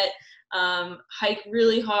little bit, hike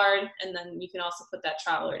really hard, and then you can also put that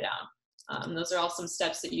traveler down. Those are all some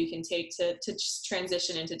steps that you can take to just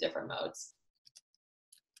transition into different modes.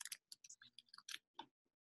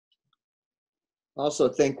 Also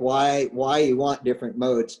think why you want different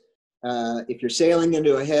modes. If you're sailing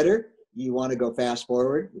into a header, you want to go fast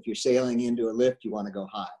forward. If you're sailing into a lift, you want to go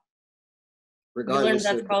high. Regardless, we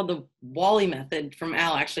learned that's called the Wally method from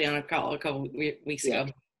Al, actually, on a couple weeks ago.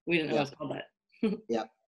 We didn't know it was called that. Yeah,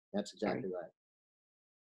 that's exactly right.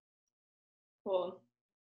 Cool.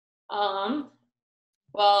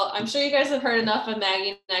 Well, I'm sure you guys have heard enough of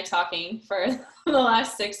Maggie and I talking for the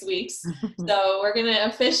last 6 weeks. So we're going to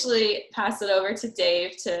officially pass it over to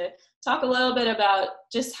Dave to talk a little bit about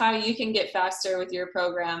just how you can get faster with your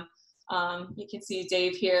program. You can see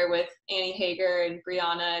Dave here with Annie Hager and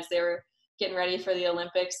Brianna as they were getting ready for the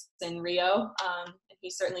Olympics in Rio. And he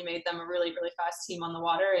certainly made them a really, really fast team on the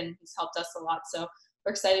water, and he's helped us a lot. So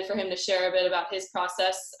we're excited for him to share a bit about his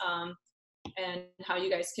process and how you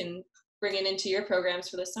guys can bring it into your programs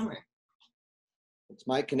for this summer. It's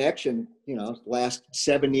my connection, last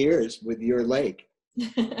 7 years with your lake.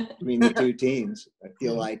 Between the two teams, I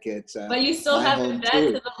feel like it's but you still haven't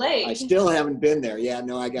been to the lake. I still haven't been there. Yeah,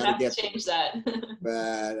 no, I got to get change that.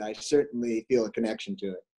 But I certainly feel a connection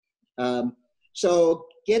to it. So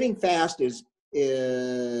getting fast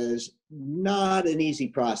is not an easy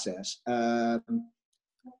process.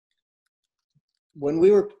 When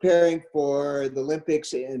we were preparing for the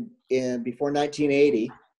Olympics in before 1980,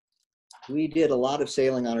 we did a lot of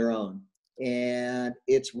sailing on our own. And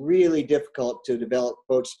it's really difficult to develop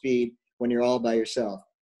boat speed when you're all by yourself.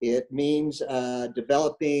 It means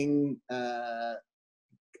developing a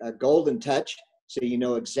golden touch, so you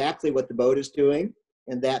know exactly what the boat is doing,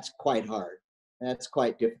 and that's quite hard. That's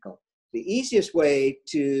quite difficult. The easiest way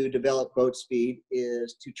to develop boat speed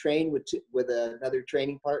is to train with another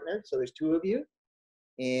training partner. So there's 2 of you,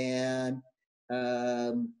 and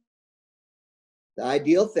the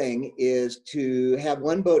ideal thing is to have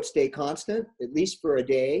one boat stay constant, at least for a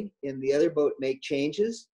day, and the other boat make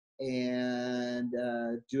changes and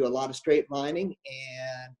do a lot of straight lining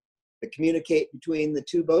and communicate between the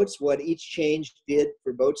 2 boats what each change did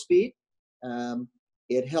for boat speed.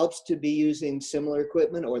 It helps to be using similar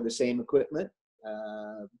equipment or the same equipment,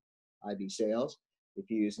 IB sails.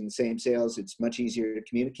 If you're using the same sails, it's much easier to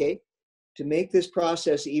communicate. To make this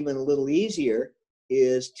process even a little easier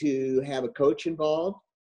is to have a coach involved,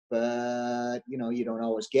 but you don't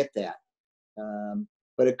always get that.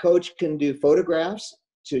 But a coach can do photographs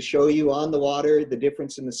to show you on the water the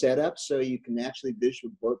difference in the setup, so you can actually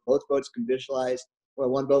both boats can visualize, well,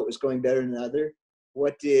 one boat was going better than the other.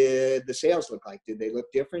 What did the sails look like? Did they look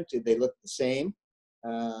different? Did they look the same?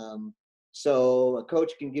 So a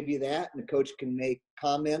coach can give you that, and a coach can make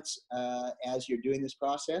comments as you're doing this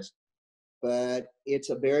process. But it's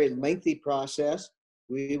a very lengthy process.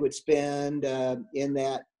 We would spend in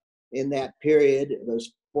that period,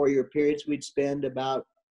 those 4-year periods, we'd spend about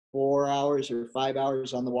 4 hours or 5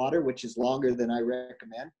 hours on the water, which is longer than I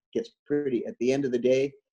recommend. Gets pretty, at the end of the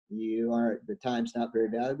day, the time's not very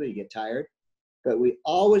valuable, you get tired. But we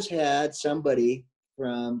always had somebody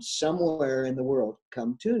from somewhere in the world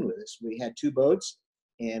come tune with us. We had 2 boats,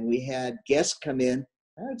 and we had guests come in.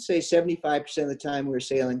 I would say 75% of the time we were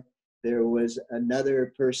sailing, there was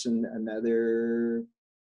another person, another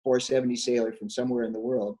 470 sailor from somewhere in the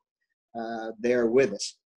world there with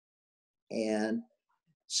us. And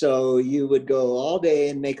so you would go all day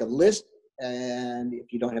and make a list. And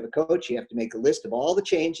if you don't have a coach, you have to make a list of all the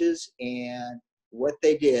changes and what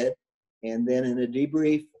they did. And then in a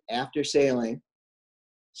debrief after sailing,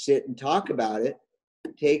 sit and talk about it.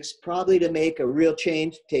 It takes probably, to make a real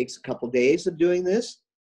change, takes a couple days of doing this.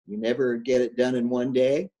 You never get it done in one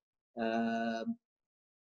day.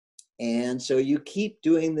 And so you keep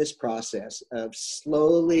doing this process of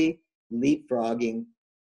slowly leapfrogging,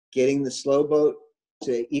 getting the slow boat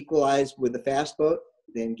to equalize with the fast boat,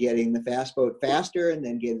 then getting the fast boat faster, and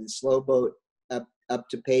then getting the slow boat up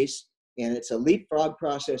to pace. And it's a leapfrog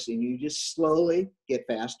process, and you just slowly get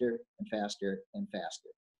faster and faster and faster.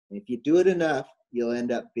 And if you do it enough, you'll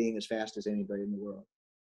end up being as fast as anybody in the world.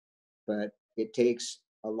 But it takes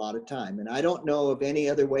a lot of time. And I don't know of any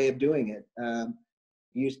other way of doing it.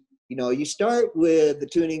 You start with the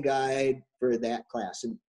tuning guide for that class.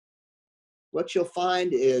 And what you'll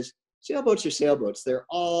find is sailboats are sailboats. They're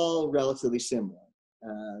all relatively similar.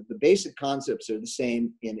 The basic concepts are the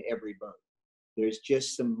same in every boat. There's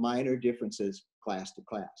just some minor differences class to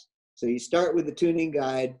class. So you start with the tuning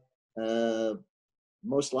guide,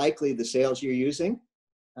 most likely the sails you're using,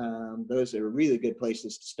 Those are really good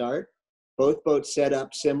places to start. Both boats set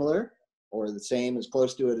up similar or the same, as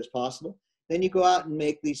close to it as possible. Then you go out and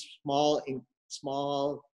make these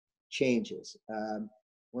small changes.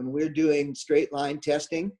 When we're doing straight line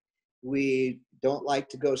testing, we don't like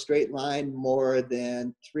to go straight line more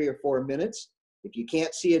than 3 or 4 minutes. If you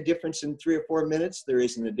can't see a difference in 3 or 4 minutes, there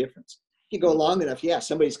isn't a difference. If you go long enough, yeah,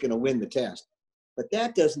 somebody's going to win the test. But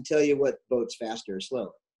that doesn't tell you what boat's faster or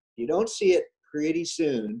slower. If you don't see it pretty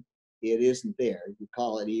soon, it isn't there. You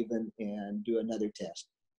call it even and do another test.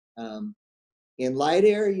 In light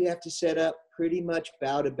air, you have to set up pretty much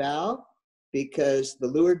bow to bow, because the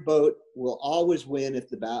lured boat will always win if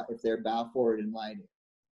they're bow forward in light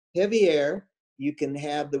air. Heavy air, you can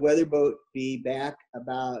have the weather boat be back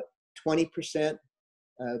about 20%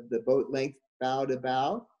 of the boat length bow to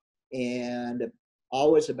bow, and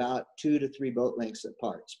always about 2 to 3 boat lengths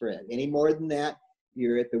apart spread. Any more than that,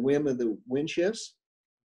 you're at the whim of the wind shifts.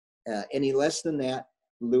 Any less than that,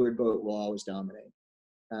 the lured boat will always dominate.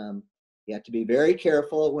 You have to be very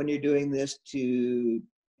careful when you're doing this to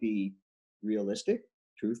be realistic,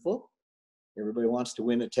 truthful. Everybody wants to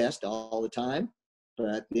win a test all the time,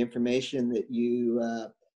 but the information that you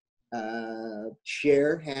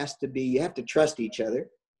share has to be, you have to trust each other,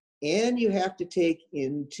 and you have to take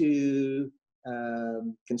into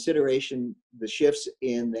consideration the shifts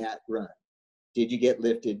in that run. Did you get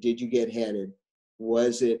lifted? Did you get headed?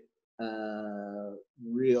 Was it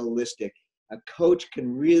realistic? A coach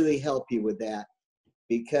can really help you with that,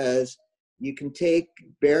 because you can take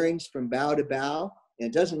bearings from bow to bow, and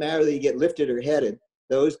it doesn't matter whether you get lifted or headed.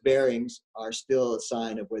 Those bearings are still a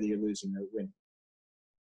sign of whether you're losing or winning.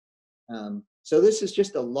 So this is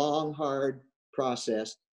just a long, hard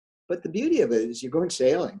process. But the beauty of it is you're going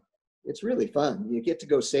sailing. It's really fun. You get to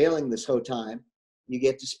go sailing this whole time. You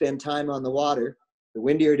get to spend time on the water. The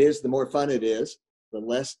windier it is, the more fun it is. The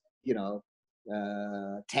less,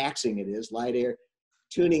 taxing it is. Light air,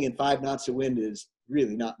 tuning in 5 knots of wind is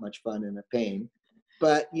really not much fun and a pain.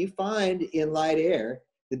 But you find in light air,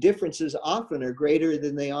 the differences often are greater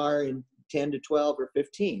than they are in 10 to 12 or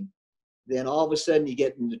 15. Then all of a sudden you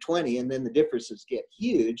get into 20, and then the differences get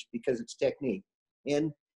huge because it's technique.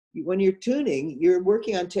 And when you're tuning, you're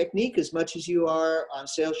working on technique as much as you are on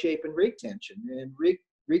sail shape and rig tension and rig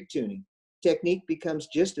tuning. Technique becomes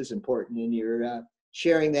just as important, and you're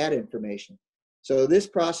sharing that information. So this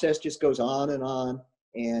process just goes on,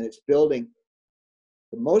 and it's building.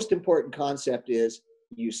 The most important concept is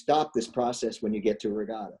you stop this process when you get to a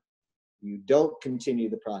regatta. You don't continue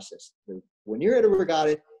the process. When you're at a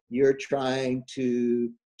regatta, you're trying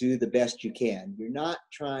to do the best you can. You're not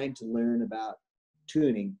trying to learn about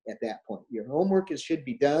tuning at that point. Your homework should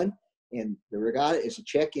be done, and the regatta is a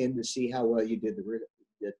check-in to see how well you did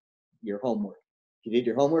your homework. If you did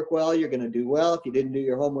your homework well, you're going to do well. If you didn't do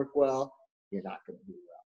your homework well, you're not going to do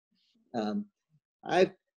well.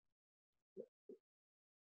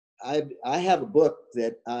 I have a book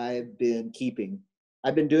that I've been keeping.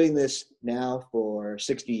 I've been doing this now for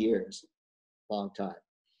 60 years, long time.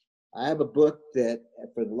 I have a book that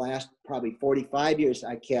for the last probably 45 years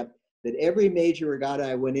I kept, that every major regatta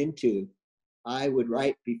I went into, I would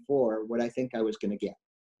write before what I think I was going to get,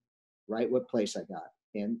 write what place I got.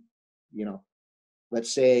 And,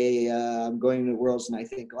 let's say I'm going to the Worlds and I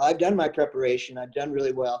think, well, I've done my preparation, I've done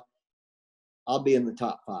really well, I'll be in the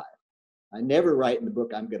top 5. I never write in the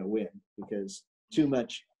book I'm going to win, because too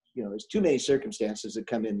much, there's too many circumstances that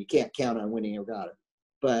come in. You can't count on winning a regatta.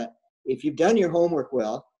 But if you've done your homework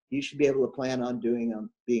well, you should be able to plan on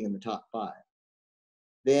being in the top 5.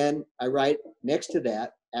 Then I write next to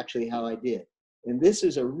that actually how I did. And this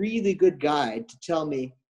is a really good guide to tell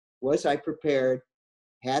me, was I prepared?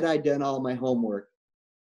 Had I done all my homework?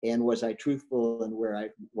 And was I truthful in where I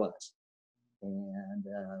was? And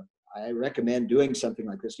I recommend doing something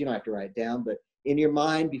like this. You don't have to write it down, but in your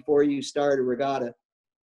mind before you start a regatta,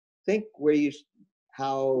 think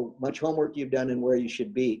how much homework you've done and where you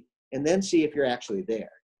should be, and then see if you're actually there.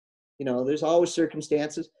 There's always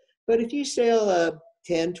circumstances, but if you sail a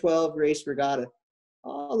 10, 12 race regatta,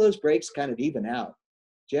 all those breaks kind of even out.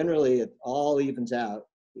 Generally, it all evens out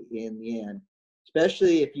in the end,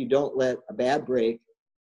 especially if you don't let a bad break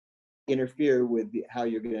interfere with how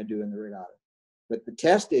you're going to do in the regatta. But the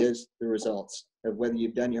test is the results of whether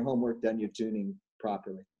you've done your homework, done your tuning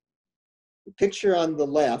properly. The picture on the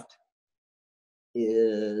left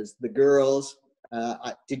is the girls.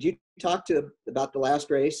 Did you talk about the last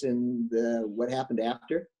race and what happened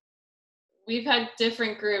after? We've had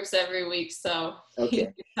different groups every week, so okay. You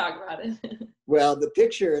can talk about it. Well, the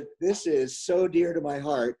picture, this is so dear to my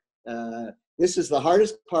heart. This is the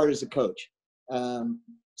hardest part as a coach.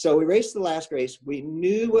 So we raced the last race. We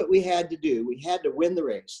knew what we had to do. We had to win the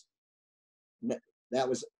race. That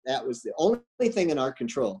was the only thing in our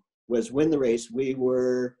control, was win the race. We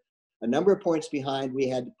were a number of points behind. We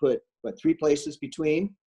had to put, 3 places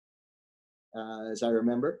between, as I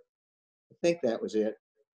remember. I think that was it.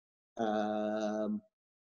 4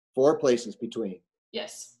 places between.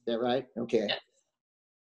 Yes. Is that right? Okay. Yes.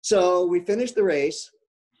 So we finished the race.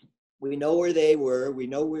 We know where they were. We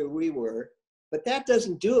know where we were. But that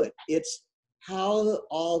doesn't do it. It's how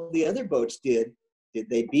all the other boats did. Did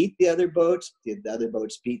they beat the other boats? Did the other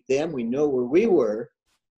boats beat them? We know where we were.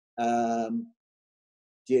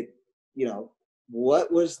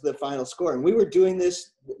 What was the final score? And we were doing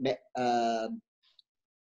this, the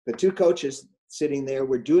 2 coaches sitting there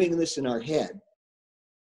were doing this in our head.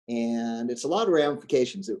 And it's a lot of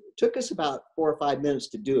ramifications. It took us about 4 or 5 minutes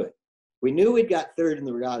to do it. We knew we'd got 3rd in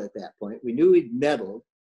the regatta at that point. We knew we'd medaled.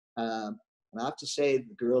 And I have to say,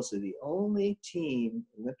 the girls are the only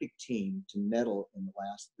Olympic team to medal in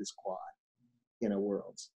this quad in a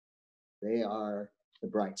Worlds. They are the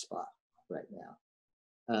bright spot right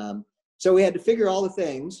now. So we had to figure all the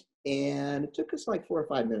things, and it took us like 4 or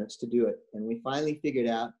 5 minutes to do it. And we finally figured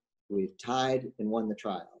out we tied and won the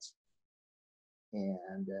trials.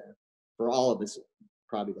 And for all of us,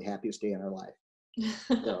 probably the happiest day in our life.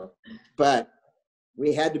 So, but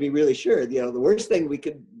we had to be really sure. The worst thing we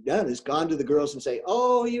could have done is gone to the girls and say,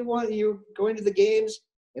 "Oh, you're going to the games,"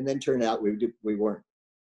 and then turned out we weren't.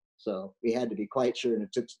 So we had to be quite sure, and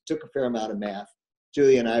it took a fair amount of math.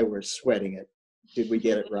 Julie and I were sweating it. Did we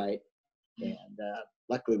get it right? And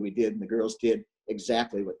luckily we did, and the girls did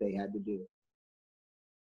exactly what they had to do.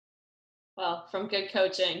 Well, from good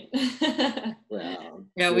coaching. Well,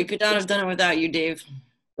 Yeah, we could not have done it without you, Dave.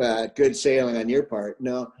 Good sailing on your part.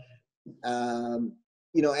 No,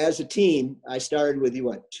 as a team, I started with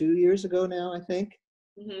you, 2 years ago now, I think?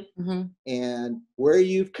 Mm-hmm. Mm-hmm. And where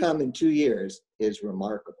you've come in 2 years is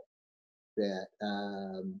remarkable. That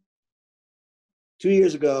 2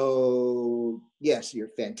 years ago, yes, you're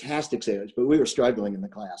fantastic sailors, but we were struggling in the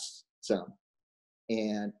class some.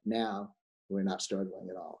 And now we're not struggling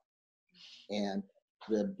at all. And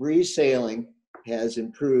the breeze sailing has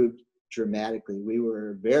improved dramatically. We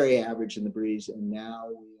were very average in the breeze, and now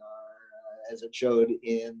we are, as it showed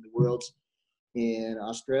in the Worlds in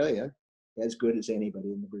Australia, as good as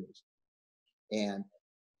anybody in the breeze. And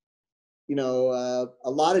a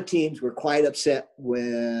lot of teams were quite upset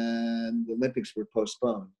when the Olympics were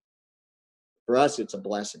postponed. For us, it's a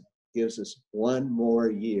blessing. It gives us 1 more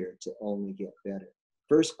year to only get better.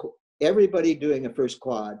 Everybody doing a first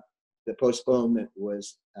quad, the postponement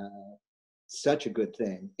was such a good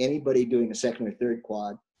thing. Anybody doing a second or third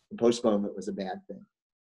quad, the postponement was a bad thing.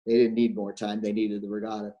 They didn't need more time. They needed the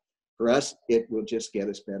regatta. For us, it will just get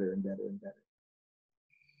us better and better and better.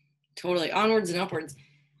 Totally. Onwards and upwards.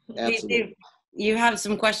 Absolutely. Dave, you have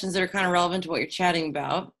some questions that are kind of relevant to what you're chatting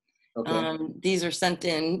about. Okay. These are sent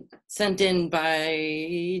in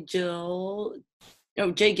by Jay Gill.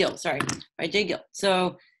 Sorry, by Jay Gill.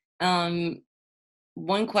 So,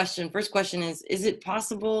 first question is it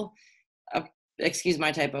possible, excuse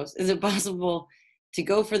my typos, is it possible to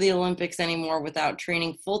go for the Olympics anymore without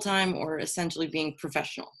training full-time or essentially being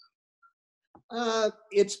professional?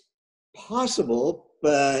 It's possible,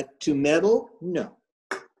 but to medal, no.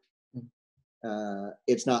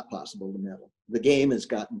 It's not possible to medal. The game has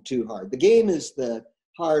gotten too hard. The game is the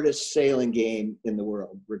hardest sailing game in the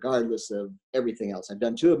world, regardless of everything else. I've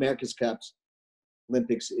done 2 America's Cups.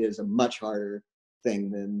 Olympics is a much harder thing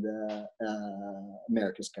than the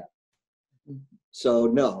America's Cup. So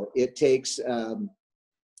no, it takes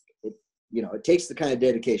it takes the kind of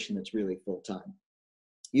dedication that's really full time.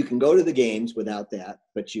 You can go to the games without that,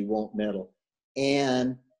 but you won't medal.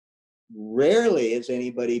 And rarely has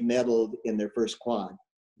anybody medaled in their first quad.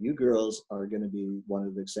 You girls are going to be one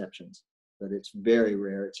of the exceptions, but it's very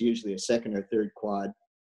rare. It's usually a second or third quad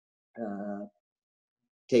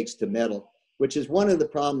takes to medal, which is one of the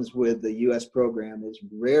problems with the U.S. program. Is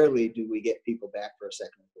rarely do we get people back for a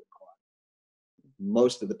second or third quad.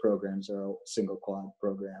 Most of the programs are a single quad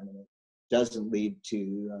program, and it doesn't lead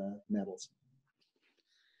to medals.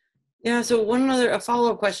 Yeah, so a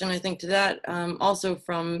follow-up question, I think, to that, also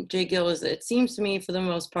from Jay Gill, is that it seems to me, for the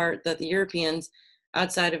most part, that the Europeans,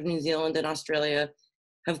 outside of New Zealand and Australia,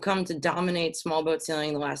 have come to dominate small boat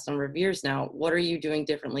sailing the last number of years now. What are you doing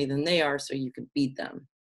differently than they are so you could beat them?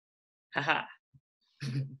 Haha.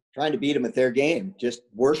 Trying to beat them at their game. Just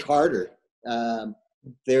work harder.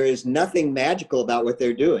 There is nothing magical about what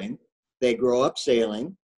they're doing. They grow up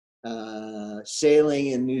sailing. Sailing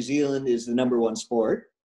in New Zealand is the #1 sport.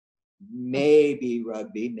 Maybe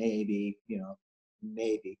rugby, maybe,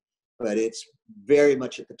 maybe, but it's very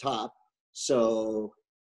much at the top. So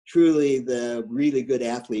truly the really good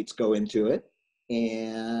athletes go into it,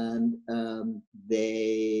 and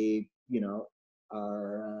they, you know,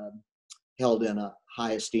 are held in a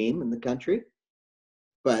high esteem in the country,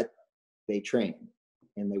 but they train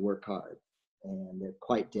and they work hard and they're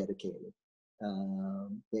quite dedicated.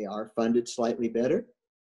 They are funded slightly better,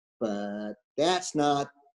 but that's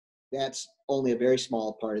only a very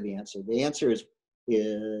small part of the answer. The answer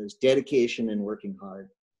is dedication and working hard.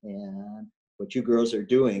 And what you girls are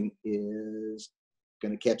doing is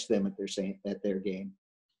going to catch them at their game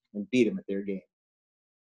and beat them at their game.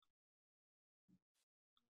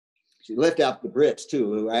 So you left out the Brits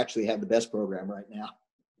too, who actually have the best program right now.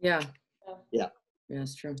 Yeah. Yeah. Yeah,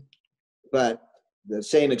 that's true. But the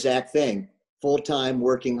same exact thing, full-time,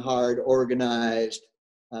 working hard, organized,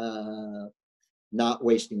 not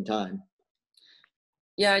wasting time.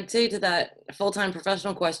 Yeah, I'd say to that full-time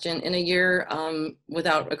professional question, in a year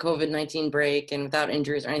without a COVID-19 break and without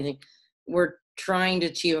injuries or anything, we're trying to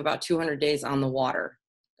achieve about 200 days on the water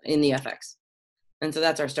in the FX. And so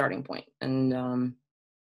that's our starting point. And,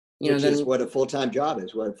 Which is what a full-time job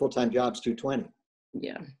is. What a full-time job is 220.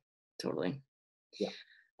 Yeah, totally. Yeah.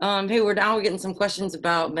 Hey, we're getting some questions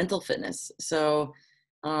about mental fitness. So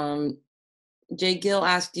Jay Gill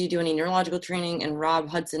asked, do you do any neurological training? And Rob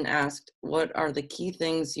Hudson asked, what are the key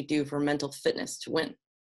things you do for mental fitness to win?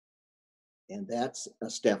 And that's a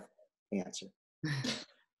Steph answer.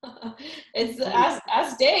 It's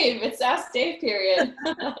ask Dave. It's ask Dave period.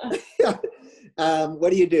 What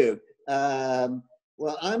do you do?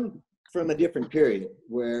 Well, I'm from a different period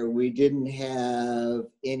where we didn't have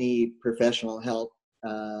any professional help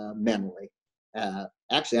mentally.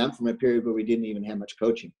 Actually, I'm from a period where we didn't even have much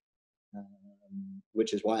coaching,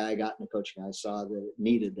 which is why I got into coaching. I saw that it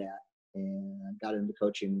needed that, and I got into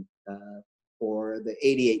coaching for the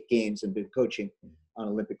 88 games and been coaching on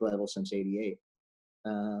Olympic level since 88.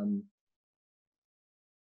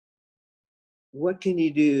 What can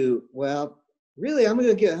you do? Well, really, I'm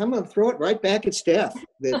gonna throw it right back at Steph.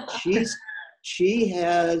 That she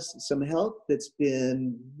has some help that's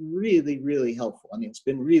been really, really helpful. I mean, it's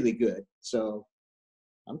been really good. So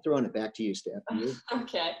I'm throwing it back to you, Steph.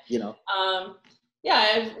 Okay. You know.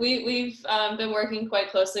 Yeah, we've been working quite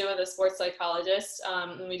closely with a sports psychologist.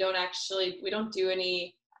 And we don't do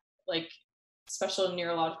any like special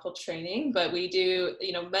neurological training, but we do,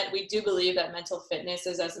 we do believe that mental fitness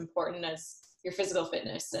is as important as your physical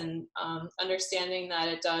fitness, and understanding that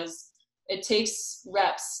it takes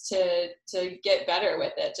reps to get better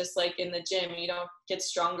with it. Just like in the gym, you don't get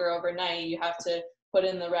stronger overnight. You have to put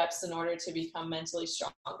in the reps in order to become mentally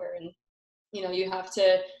stronger. And, you have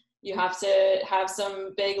to have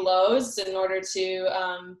some big lows in order to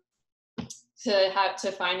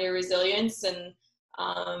find your resilience, and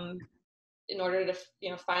in order to,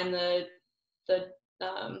 find to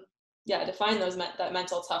find that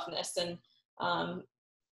mental toughness. And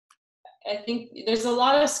I think there's a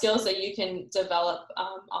lot of skills that you can develop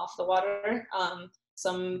off the water.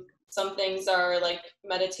 Some things are like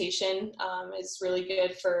meditation is really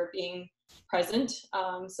good for being present.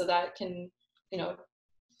 So that can,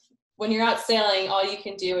 when you're out sailing, all you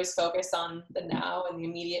can do is focus on the now and the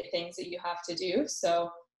immediate things that you have to do.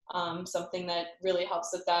 So something that really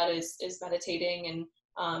helps with that is meditating.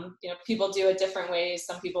 And people do it different ways.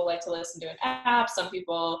 Some people like to listen to an app. Some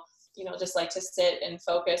people just like to sit and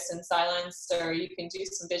focus in silence, or you can do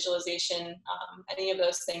some visualization, any of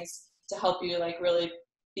those things to help you like really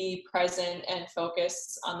be present and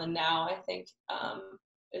focus on the now, I think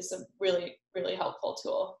is a really, really helpful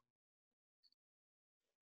tool.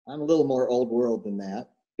 I'm a little more old world than that,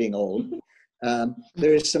 being old.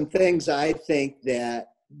 There's some things I think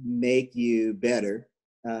that make you better.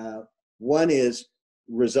 One is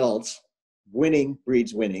results. Winning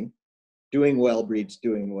breeds winning. Doing well breeds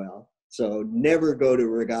doing well. So never go to a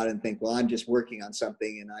regatta and think, well, I'm just working on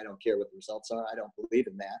something and I don't care what the results are. I don't believe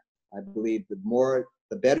in that. I believe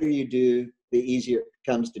the better you do, the easier it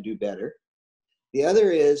becomes to do better. The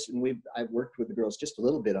other is, and I've worked with the girls just a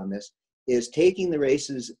little bit on this, is taking the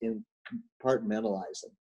races and compartmentalize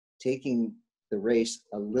them. Taking the race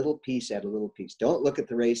a little piece at a little piece. Don't look at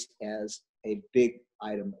the race as a big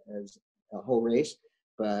item, as a whole race,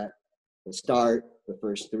 but the start, the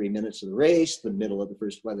first 3 minutes of the race, the middle of the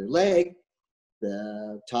first weather leg,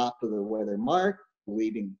 the top of the weather mark,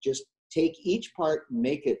 just take each part and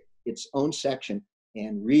make it its own section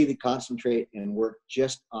and really concentrate and work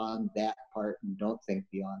just on that part and don't think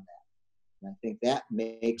beyond that. And I think that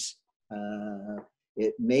makes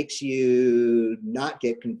you not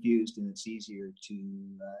get confused, and it's easier to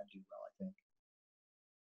do well, I think.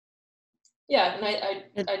 Yeah,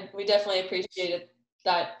 and we definitely appreciated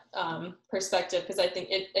that perspective, because I think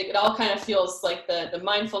it all kind of feels like the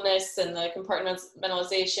mindfulness and the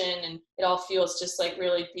compartmentalization, and it all feels just like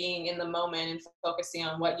really being in the moment and focusing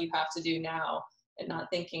on what you have to do now, and not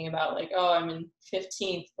thinking about like, oh, I'm in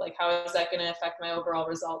 15th, like how is that going to affect my overall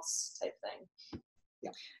results type thing.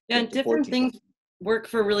 Yeah, and different things work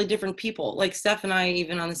for really different people. Like Steph and I,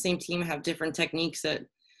 even on the same team, have different techniques that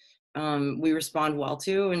we respond well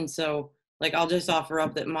to. And so like, I'll just offer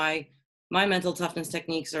up that my mental toughness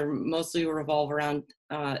techniques are mostly revolve around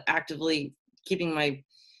actively keeping my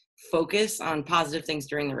focus on positive things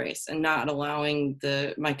during the race and not allowing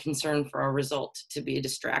my concern for our result to be a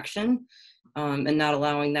distraction, and not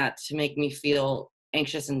allowing that to make me feel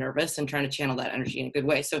anxious and nervous, and trying to channel that energy in a good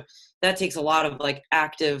way. So that takes a lot of like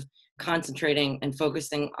active concentrating and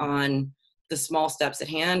focusing on the small steps at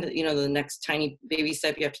hand, the next tiny baby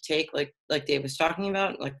step you have to take, like Dave was talking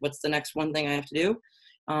about, like what's the next one thing I have to do,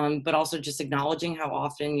 but also just acknowledging how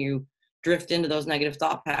often you drift into those negative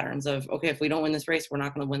thought patterns of, okay, if we don't win this race, we're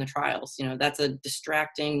not going to win the trials. That's a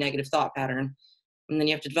distracting negative thought pattern. And then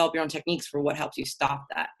you have to develop your own techniques for what helps you stop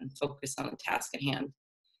that and focus on the task at hand.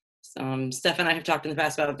 Steph and I have talked in the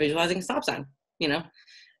past about visualizing a stop sign,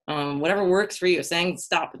 whatever works for you, saying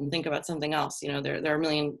stop and think about something else. There are a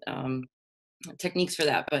million techniques for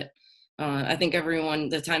that, but I think everyone,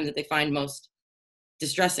 the time that they find most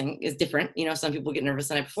distressing is different. Some people get nervous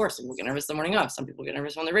the night before, some people get nervous the morning of, some people get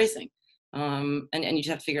nervous when they're racing, and you just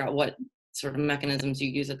have to figure out what sort of mechanisms you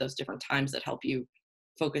use at those different times that help you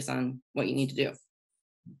focus on what you need to do.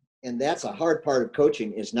 And that's a hard part of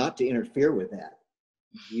coaching, is not to interfere with that.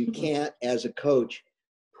 You can't, as a coach,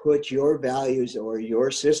 put your values or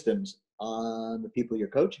your systems on the people you're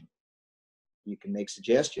coaching. You can make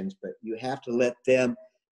suggestions, but you have to let them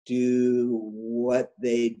do what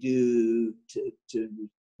they do to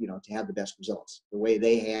have the best results. The way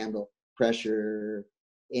they handle pressure,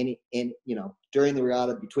 during the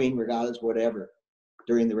regatta, between regattas, whatever,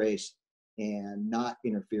 during the race, and not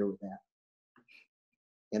interfere with that.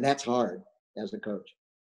 And that's hard as a coach.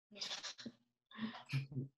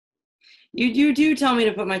 You do tell me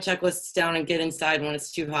to put my checklists down and get inside when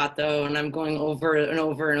it's too hot, though, and I'm going over and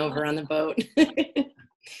over and over on the boat.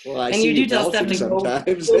 Well, I and see you do tell Steph to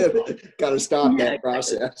sometimes. Got to stop that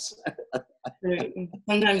process.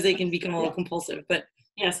 Sometimes they can become a little compulsive, but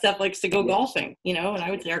yeah, Steph likes to go golfing, and I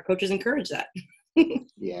would say our coaches encourage that.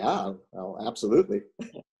 Yeah, well, absolutely.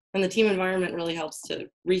 And the team environment really helps to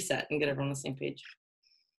reset and get everyone on the same page.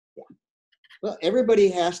 Yeah. Well, everybody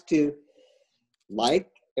has to like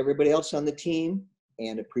everybody else on the team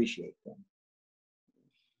and appreciate them.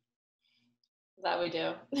 That we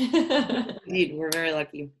do. Indeed, we're very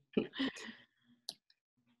lucky.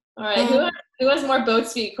 All right, who has more boat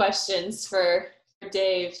speed questions for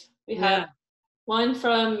Dave? We have one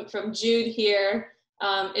from Jude here.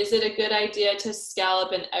 Is it a good idea to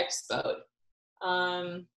scallop an X boat?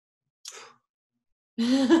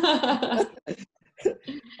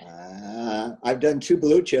 I've done 2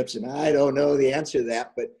 blue chips and I don't know the answer to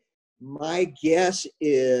that, but my guess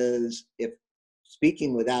is, if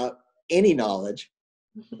speaking without any knowledge,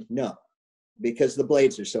 no, because the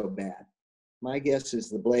blades are so bad. My guess is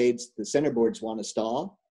the center boards want to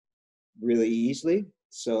stall really easily.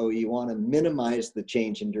 So you want to minimize the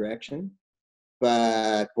change in direction,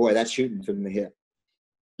 but boy, that's shooting from the hip.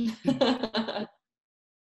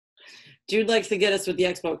 Jude likes to get us with the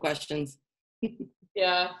expo questions.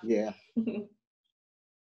 Yeah. Yeah.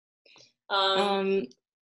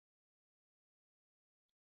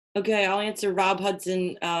 Okay, I'll answer Rob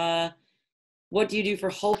Hudson. What do you do for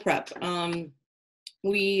hull prep?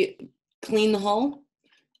 We clean the hull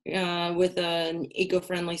with an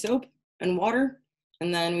eco-friendly soap and water,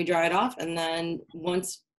 and then we dry it off. And then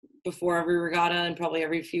once before every regatta and probably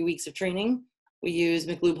every few weeks of training, we use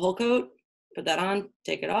McLube Hull Coat, put that on,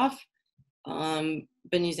 take it off.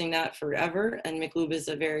 Been using that forever, and McLube is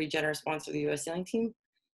a very generous sponsor of the US Sailing team.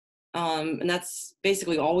 And that's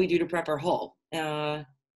basically all we do to prep our hull.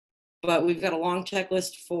 But we've got a long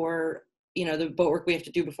checklist for, the boat work we have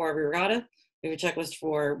to do before every regatta. We have a checklist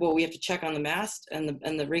for, we have to check on the mast and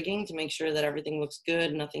the rigging to make sure that everything looks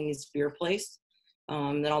good, nothing needs to be replaced,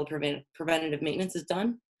 that all the preventative maintenance is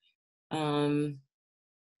done. And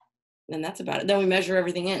that's about it. Then we measure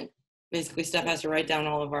everything in. Basically, Steph has to write down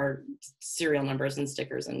all of our serial numbers and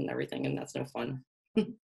stickers and everything, and that's no fun. So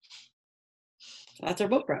that's our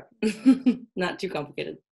boat prep. Not too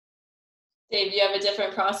complicated. Dave, you have a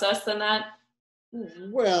different process than that?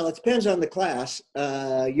 Well, it depends on the class.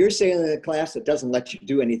 You're sailing in a class that doesn't let you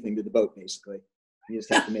do anything to the boat, basically. You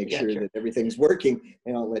just have to make sure that everything's working.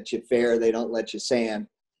 They don't let you fare. They don't let you sand.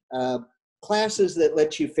 classes that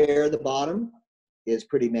let you fair the bottom is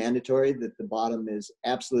pretty mandatory, that the bottom is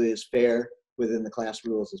absolutely as fair within the class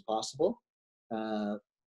rules as possible.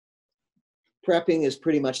 Prepping is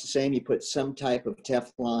pretty much the same. You put some type of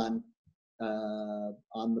Teflon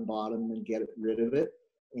on the bottom and get rid of it.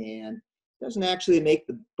 And it doesn't actually make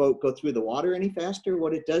the boat go through the water any faster.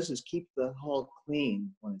 What it does is keep the hull clean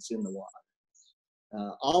when it's in the water.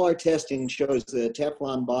 All our testing shows the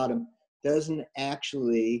Teflon bottom doesn't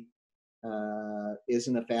actually,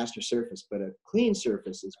 isn't a faster surface, but a clean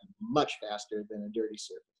surface is much faster than a dirty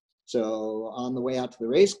surface. So on the way out to the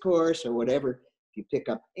race course or whatever, if you pick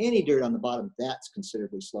up any dirt on the bottom, that's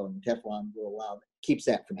considerably slow, and Teflon will allow, keeps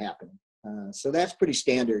that from happening. So that's pretty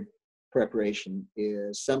standard preparation,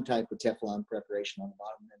 is some type of Teflon preparation on the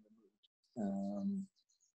bottom and removed.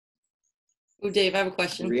 Oh, Dave, I have a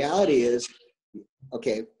question. The reality is,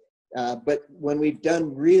 okay, but when we've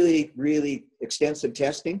done really, really extensive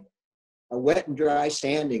testing, a wet and dry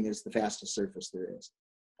sanding is the fastest surface there is.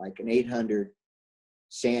 Like an 800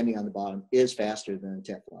 sanding on the bottom is faster than a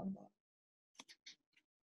Teflon bottom.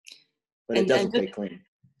 But it doesn't stay clean.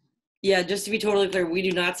 Yeah, just to be totally clear, we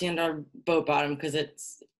do not sand our boat bottom because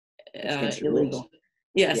it's illegal.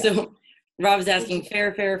 Yeah, yeah, so Rob's asking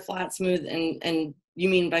fair, flat, smooth, and you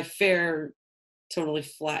mean by fair, totally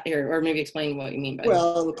flat here, or maybe explain what you mean by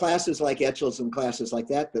well, the classes like Etchells and classes like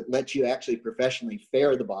that let you actually professionally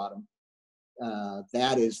fair the bottom.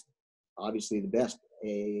 That is obviously the best.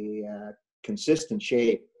 A consistent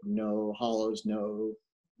shape, no hollows, no,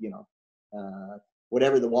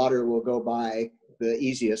 whatever the water will go by the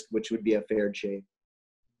easiest, which would be a faired shape.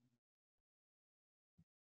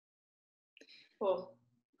 Cool.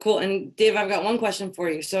 And Dave, I've got one question for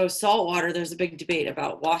you. So salt water, there's a big debate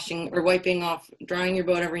about washing or wiping off, drying your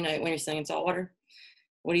boat every night when you're staying in salt water.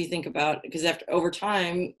 What do you think about, because over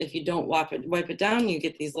time, if you don't wipe it down, you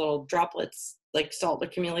get these little droplets, like salt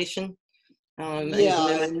accumulation.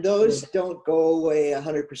 And those don't go away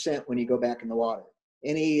 100% when you go back in the water.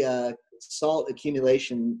 Any salt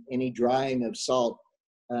accumulation, any drying of salt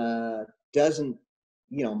doesn't,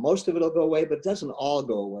 most of it will go away, but it doesn't all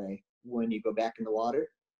go away when you go back in the water.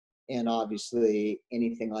 And obviously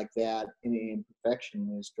anything like that, any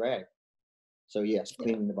imperfection is drag. So yes,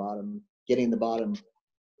 cleaning the bottom, getting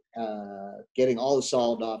all the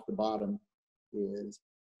salt off the bottom is,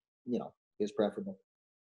 is preferable.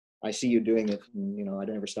 I see you doing it, and I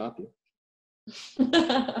never stop you. We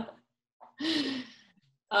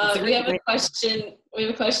have a question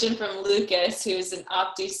from Lucas, who's an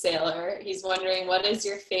Opti sailor. He's wondering, what is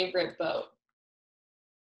your favorite boat?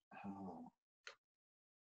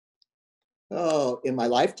 Oh, in my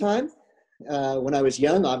lifetime, when I was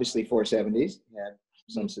young, obviously 470s had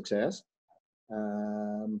some success.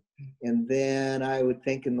 And then I would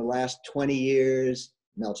think in the last 20 years,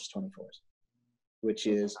 Melch's 24s, which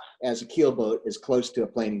is, as a keel boat, as close to a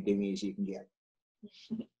planing dinghy as you can get.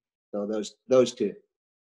 So those two.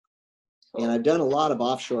 And I've done a lot of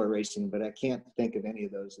offshore racing, but I can't think of any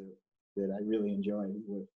of those that I really enjoyed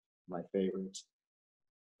with my favorites.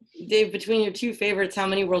 Dave, between your two favorites, how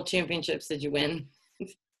many world championships did you win?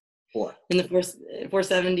 4. In the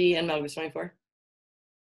 470 and Melgus 24?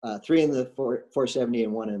 3 in the 470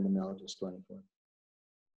 and 1 in the Melgus 24.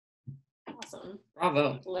 Awesome.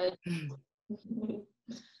 Bravo.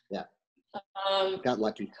 Yeah. Got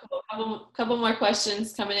lucky. Couple more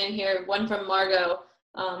questions coming in here. One from Margot.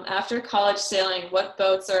 After college sailing, what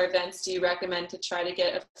boats or events do you recommend to try to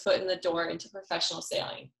get a foot in the door into professional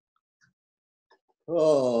sailing?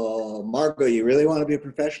 Oh, Margot, you really want to be a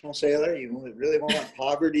professional sailor? You really want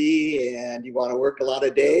poverty and you want to work a lot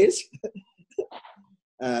of days?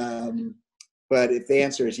 But if the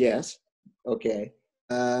answer is yes, okay.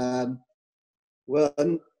 Well,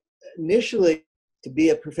 initially, to be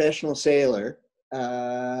a professional sailor,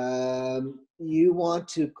 you want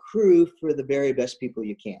to crew for the very best people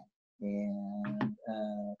you can. And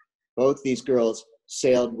both these girls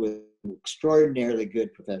sailed with extraordinarily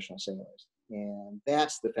good professional sailors. And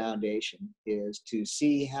that's the foundation, is to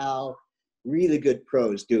see how really good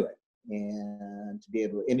pros do it and to be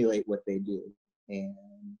able to emulate what they do and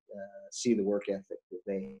see the work ethic that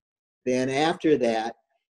they. Then after that,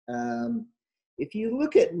 if you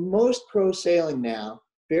look at most pro sailing now,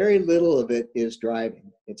 very little of it is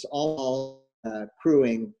driving. It's all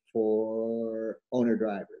crewing for owner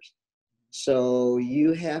drivers. So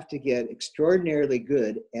you have to get extraordinarily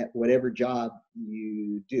good at whatever job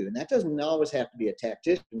you do. And that doesn't always have to be a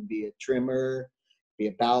tactician, be a trimmer, be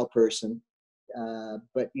a bow person.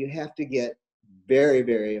 But you have to get very,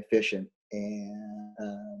 very efficient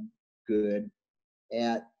and good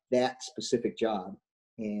at that specific job.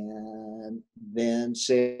 and then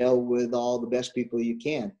sail with all the best people you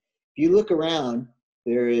can. If you look around,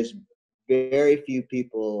 there is very few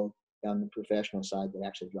people on the professional side that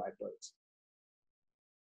actually drive boats.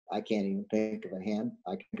 I can't even think of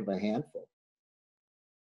a handful.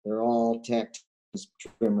 They're all techs,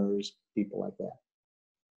 trimmers, people like that.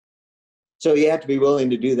 So you have to be willing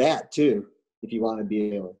to do that too, if you want to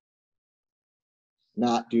be able to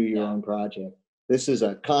not do your own project. This is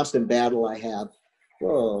a constant battle I have.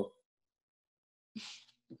 Whoa.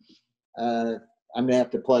 I'm gonna have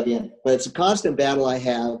to plug in, but it's a constant battle I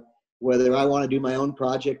have whether I want to do my own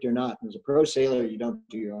project or not. As a pro sailor, you don't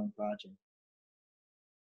do your own project.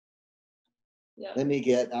 Yeah.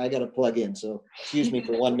 I got to plug in, so excuse me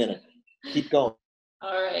for 1 minute. Keep going.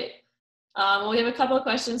 All right. Well, we have a couple of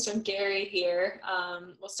questions from Gary here.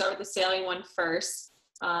 We'll start with the sailing one first.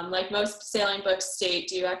 Like most sailing books state,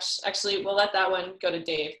 do you actually, we'll let that one go to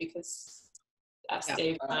Dave because ask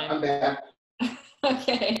Dave time. I'm back.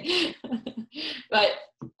 Okay. But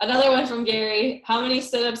another one from Gary, how many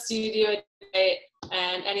sit-ups do you do a day,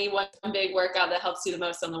 and any one big workout that helps you the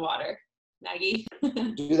most on the water? Maggie?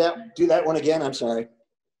 Do that one again. I'm sorry.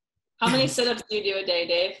 How many sit-ups do you do a day,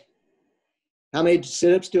 Dave? How many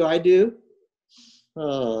sit-ups do I do?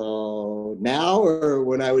 Oh, now or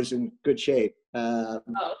when I was in good shape?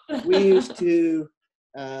 We used to,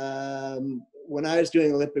 when I was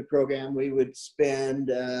doing Olympic program, we would spend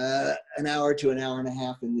an hour to an hour and a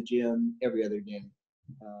half in the gym every other day.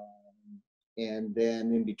 And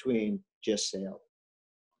then in between, just sail.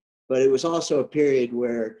 But it was also a period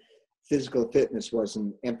where physical fitness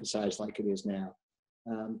wasn't emphasized like it is now.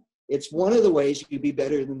 It's one of the ways you can be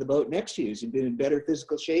better than the boat next to you is you be in better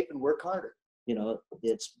physical shape and work harder. You know,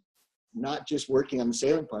 it's not just working on the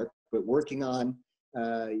sailing part, but working on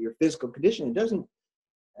your physical condition. It doesn't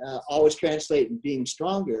always translate in being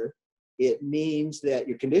stronger. It means that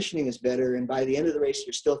your conditioning is better, and by the end of the race,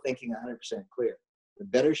 you're still thinking 100% clear. The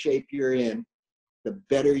better shape you're in, the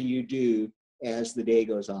better you do as the day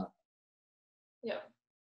goes on. Yeah.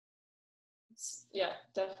 Yeah,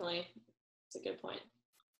 definitely. It's a good point.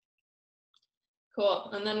 Cool.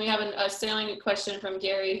 And then we have a sailing question from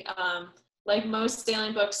Gary. Like most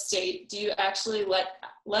sailing books state, do you actually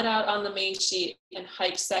let out on the main sheet and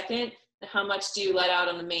hike second? And how much do you let out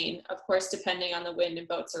on the main? Of course, depending on the wind and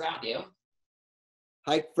boats around you.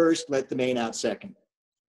 Hike first, let the main out second.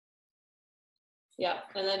 Yeah.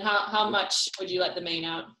 And then how much would you let the main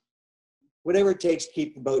out? Whatever it takes to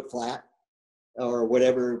keep the boat flat, or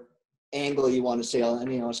whatever angle you want to sail. I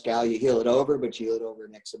mean, on a scow, you heel it over, but you heel it over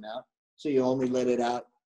an X amount. So you only let it out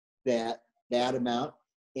that amount.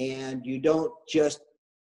 And you don't just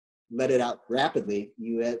let it out rapidly.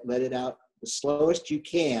 You let it out the slowest you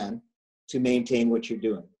can to maintain what you're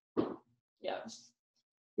doing. Yeah.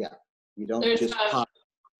 Yeah. You don't just pop.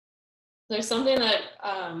 There's something that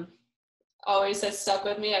always has stuck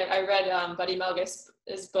with me. I read Buddy Melgus'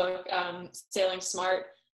 book, Sailing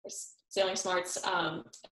Smarts,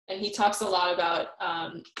 and he talks a lot about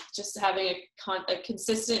just having a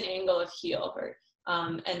consistent angle of heel,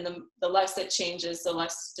 and the less it changes, the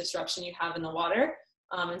less disruption you have in the water.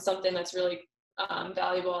 And something that's really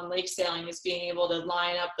valuable in lake sailing is being able to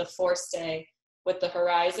line up the forestay with the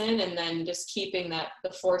horizon, and then just keeping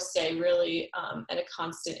the forestay really at a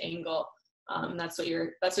constant angle. That's what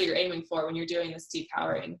you're aiming for when you're doing this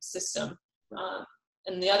depowering system.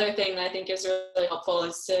 And the other thing that I think is really helpful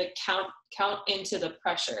is to count into the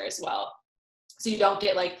pressure as well. So you don't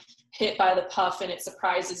get like hit by the puff and it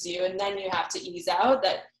surprises you, and then you have to ease out.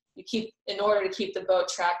 That you keep, in order to keep the boat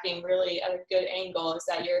tracking really at a good angle, is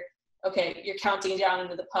that you're counting down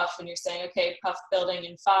into the puff and you're saying, okay, puff building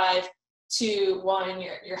in 5, 2, 1,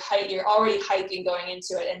 you're already hiking going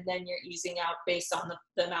into it, and then you're easing out based on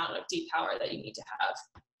the amount of deep power that you need to have.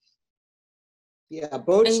 Yeah,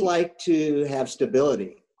 boats like to have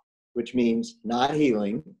stability, which means not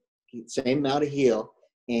heeling, same amount of heel,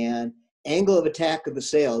 and angle of attack of the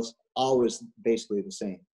sails always basically the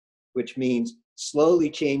same, which means slowly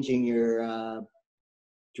changing your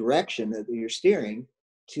direction that you're steering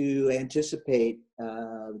to anticipate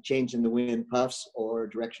change in the wind puffs or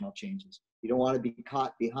directional changes. You don't want to be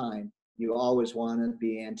caught behind. You always want to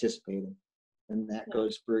be anticipating. And that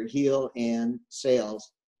goes for heel and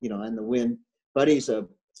sails, and the wind. Buddy's a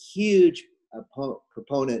huge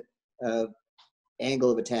proponent of angle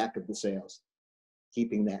of attack of the sails,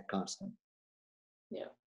 keeping that constant. Yeah.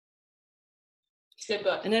 It's a good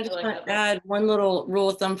book. And I just want to add one little rule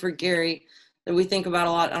of thumb for Gary that we think about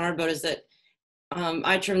a lot on our boat is that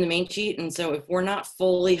I trim the main sheet. And so if we're not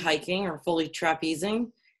fully hiking or fully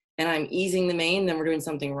trapezing and I'm easing the main, then we're doing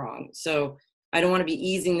something wrong. So I don't want to be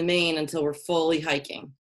easing the main until we're fully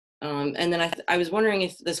hiking. And then I was wondering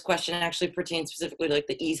if this question actually pertains specifically to like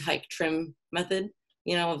the ease, hike, trim method,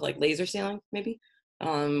 you know, of like laser sailing, maybe.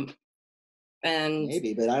 And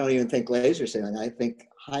maybe, but I don't even think laser sailing. I think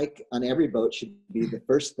hike on every boat should be the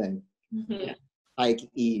first thing. yeah, Hike,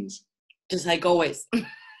 ease. just hike always.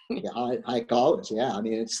 Yeah, hike always. Yeah, I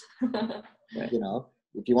mean, it's, Right. you know,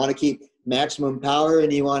 if you want to keep maximum power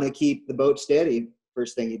and you want to keep the boat steady,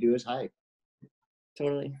 first thing you do is hike.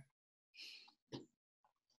 Totally.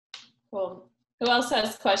 Cool. Who else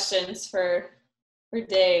has questions for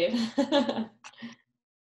Dave?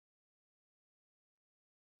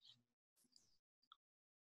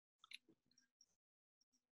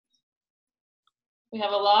 We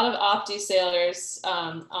have a lot of Opti sailors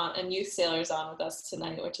and youth sailors on with us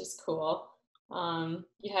tonight, which is cool.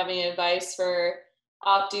 You have any advice for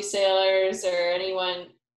Opti sailors or anyone?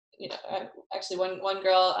 You know, actually, one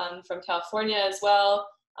girl from California as well.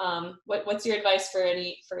 What's your advice for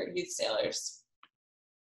youth sailors?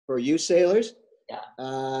 For you sailors? Yeah.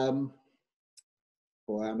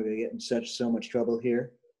 Boy, I'm going to get in so much trouble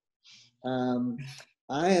here.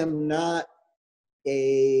 I am not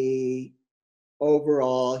a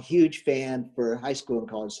overall huge fan for high school and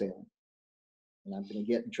college sailing, and I'm going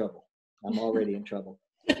to get in trouble. I'm already in trouble.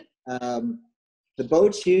 The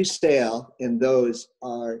boats you sail in those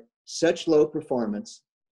are such low performance,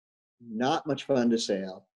 not much fun to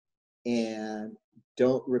sail, and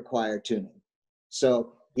don't require tuning.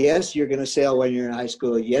 So yes, you're going to sail when you're in high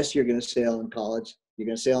school. Yes, you're going to sail in college. You're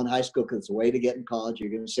going to sail in high school because it's a way to get in college. You're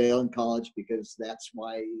going to sail in college because that's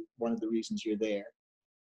why, one of the reasons you're there.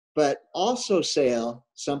 But also sail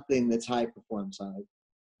something that's high performance. I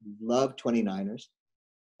love 29ers.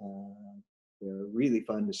 They're really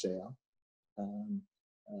fun to sail.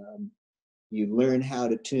 You learn how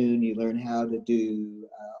to tune, you learn how to do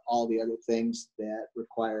all the other things that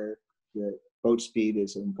require the boat speed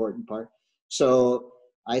is an important part. So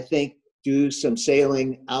I think do some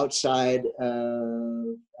sailing outside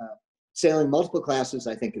sailing multiple classes,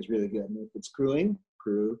 I think is really good. And if it's crewing,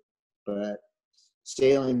 crew, but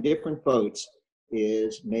sailing different boats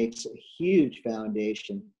makes a huge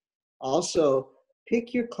foundation. Also,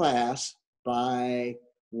 pick your class by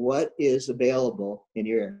what is available in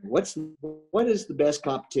your area. What is the best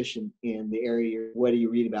competition in the area? What do you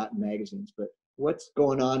read about in magazines? But what's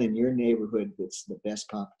going on in your neighborhood that's the best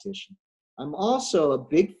competition? I'm also a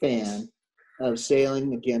big fan of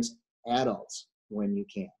sailing against adults when you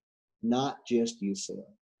can, not just youth sailing.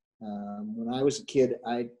 When I was a kid,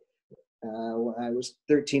 when I was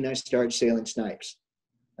 13, I started sailing snipes.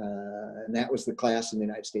 And that was the class in the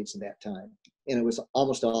United States at that time. And it was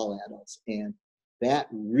almost all adults. And that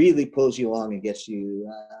really pulls you along and gets you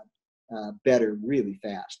better really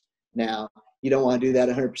fast. Now, you don't want to do that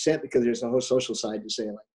 100% because there's a whole social side to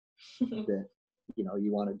sailing. That, you know,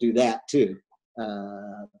 you want to do that too.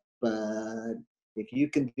 But if you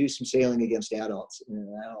can do some sailing against adults in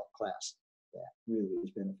an adult class, that really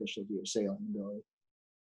is beneficial to your sailing ability.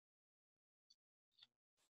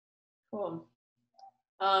 Cool.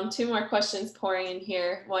 Two more questions pouring in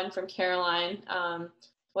here. One from Caroline.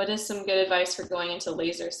 What is some good advice for going into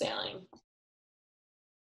laser sailing?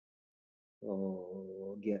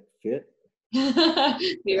 Oh, get fit.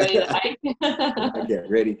 Be ready to hike. Get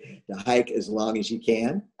ready to hike as long as you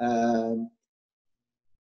can.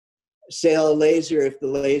 Sail a laser if the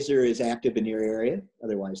laser is active in your area,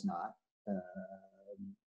 otherwise not.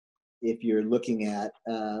 If you're looking at,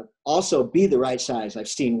 also be the right size. I've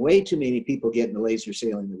seen way too many people get into laser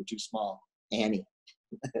sailing that were too small. Annie.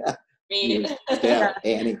 Yeah,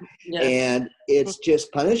 Annie. Yeah. And it's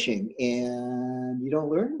just punishing, and you don't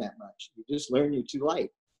learn that much. You just learn you're too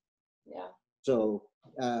light. Yeah. So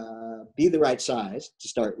be the right size to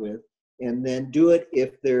start with, and then do it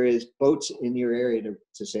if there is boats in your area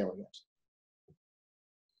to sail against.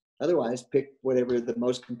 Otherwise, pick whatever the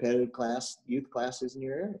most competitive class, youth class is in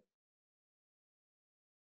your area.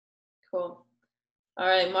 Cool. All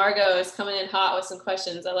right, Margot is coming in hot with some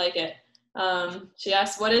questions. I like it. She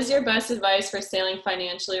asks, what is your best advice for sailing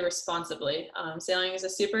financially responsibly? Sailing is a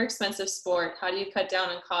super expensive sport. How do you cut down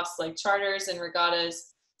on costs like charters and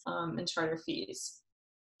regattas and charter fees?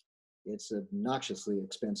 It's obnoxiously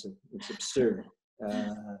expensive. It's absurd.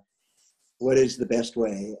 What is the best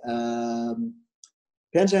way?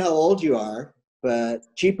 Depends on how old you are, but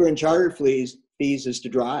cheaper in charter fees is to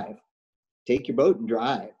drive. Take your boat and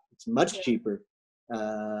drive. It's much cheaper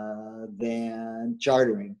than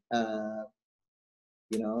chartering.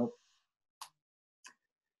 You know,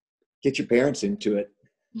 get your parents into it.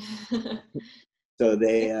 So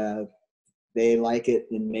they like it,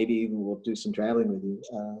 and maybe we'll do some traveling with you.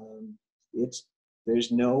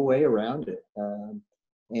 there's no way around it.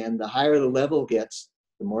 And the higher the level gets,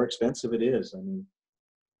 the more expensive it is. I mean,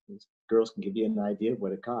 these girls can give you an idea of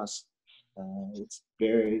what it costs. It's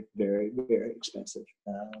very, very, very expensive.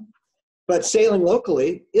 But sailing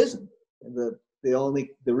locally isn't. The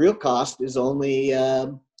real cost is only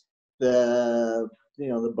the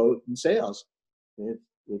boat and sails.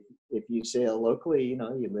 If you sail locally,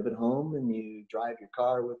 you live at home and you drive your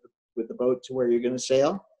car with the boat to where you're going to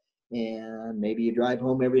sail, and maybe you drive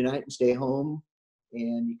home every night and stay home,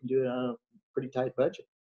 and you can do it on a pretty tight budget.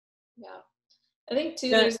 Yeah, I think too.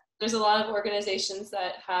 There's a lot of organizations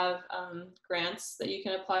that have grants that you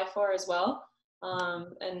can apply for as well.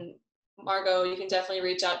 And Margot, you can definitely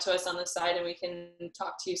reach out to us on the side, and we can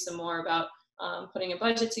talk to you some more about putting a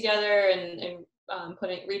budget together and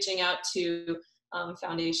reaching out to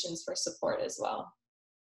foundations for support as well.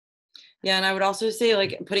 Yeah, and I would also say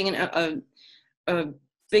like putting in a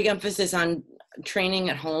big emphasis on training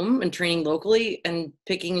at home and training locally and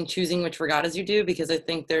picking and choosing which regattas you do, because I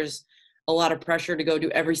think there's a lot of pressure to go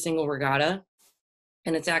do every single regatta,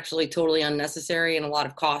 and it's actually totally unnecessary and a lot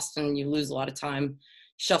of cost, and you lose a lot of time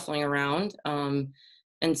shuffling around. And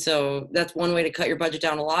so that's one way to cut your budget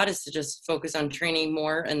down a lot, is to just focus on training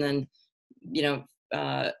more, and then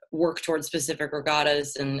work towards specific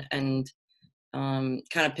regattas and kind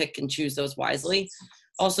of pick and choose those wisely.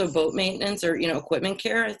 Also, boat maintenance or equipment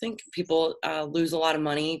care. I think people lose a lot of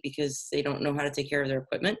money because they don't know how to take care of their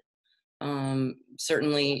equipment.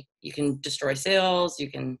 Certainly, you can destroy sails,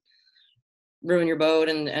 you can ruin your boat,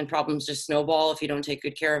 and problems just snowball if you don't take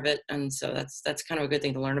good care of it. And so that's kind of a good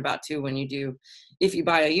thing to learn about too if you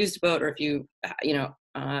buy a used boat, or if you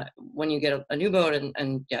when you get a new boat,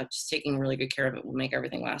 and just taking really good care of it will make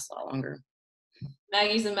everything last a lot longer.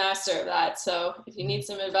 Maggie's a master of that, so if you need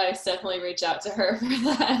some advice, definitely reach out to her for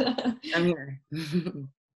that. I'm here.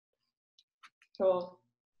 Cool.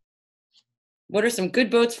 What are some good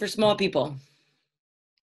boats for small people?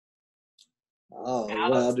 Oh,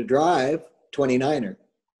 well, to drive, 29er.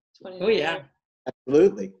 Oh, yeah.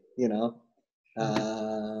 Absolutely,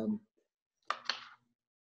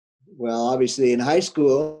 well, obviously in high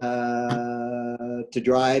school, to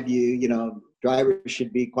drive, drivers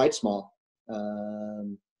should be quite small,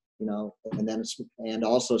 and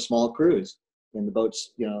also small crews in the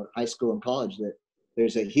boats, high school and college, that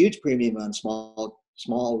there's a huge premium on small,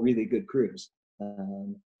 really good crews,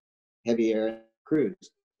 heavy air crews.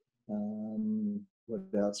 What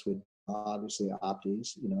else would, obviously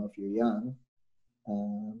opties, if you're young.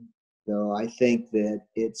 Though I think that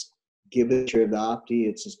given the opti,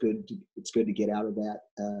 it's good to get out of that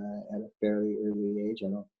at a fairly early age. I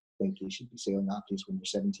don't think you should be sailing opties when you're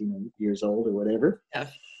 17 years old or whatever. Yeah.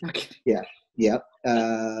 Okay. Yeah. Yep.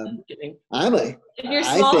 If you're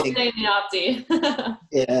small, stay in the opti.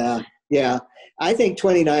 Yeah. I think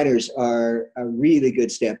 29ers are a really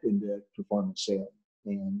good step into performance sailing.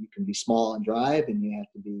 And you can be small and drive, and you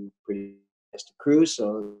have to be pretty nice to cruise.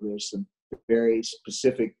 So there's some very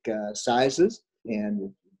specific sizes,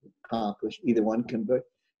 and accomplish either one can be.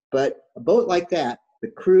 But a boat like that, the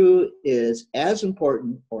crew is as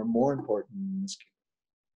important or more important than the skipper.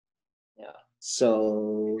 Yeah.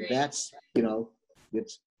 So that's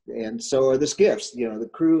and so are the skiffs. The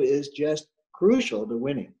crew is just crucial to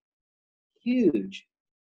winning. Huge.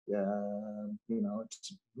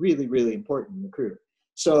 It's really, really important in the crew.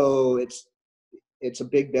 So it's a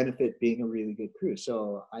big benefit being a really good crew.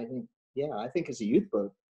 So I think as a youth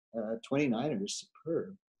boat, 29er is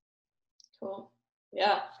superb. Cool.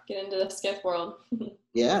 Yeah, get into the skiff world.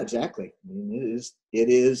 Yeah, exactly. I mean, it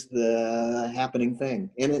is the happening thing,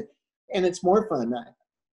 and it's more fun.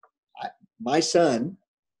 My son,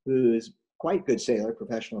 who is quite good sailor,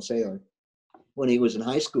 professional sailor, when he was in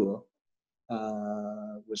high school,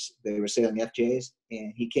 they were sailing FJs,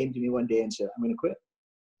 and he came to me one day and said, "I'm going to quit."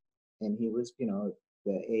 And he was,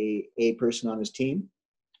 the A person on his team.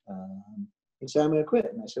 He said, "I'm going to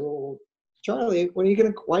quit." And I said, "Well, Charlie, why are you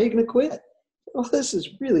going to quit?" "Well, this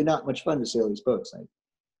is really not much fun to sail these boats."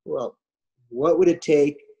 "Well, what would it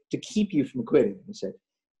take to keep you from quitting?" He said,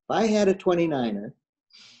 "If I had a 29er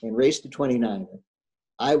and raced a 29er,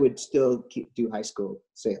 I would still do high school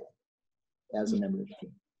sailing as a member of the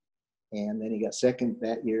team." And then he got second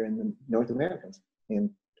that year in the North Americans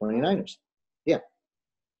in 29ers. Yeah.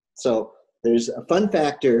 So there's a fun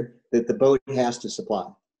factor that the boat has to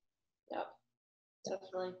supply. Yeah,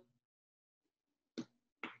 definitely.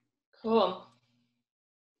 Cool.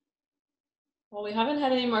 Well, we haven't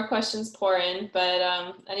had any more questions pour in, but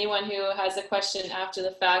anyone who has a question after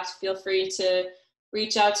the fact, feel free to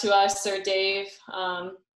reach out to us or Dave.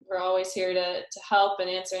 We're always here to help and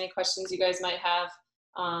answer any questions you guys might have.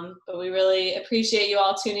 But we really appreciate you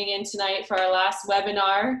all tuning in tonight for our last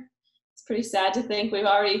webinar. It's pretty sad to think we've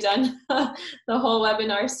already done the whole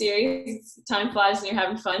webinar series. Time flies when you're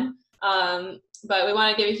having fun. But we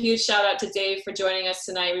want to give a huge shout out to Dave for joining us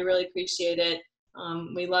tonight. We really appreciate it.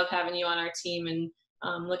 We love having you on our team, and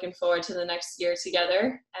looking forward to the next year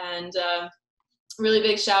together. And really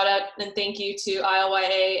big shout out and thank you to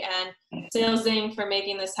ILYA and SailZing for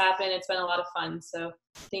making this happen. It's been a lot of fun. So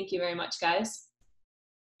thank you very much, guys.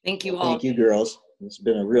 Thank you all. Thank you, girls. It's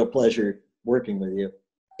been a real pleasure working with you.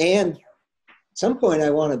 And at some point, I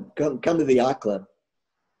want to come to the yacht club.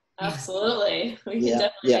 Absolutely. We can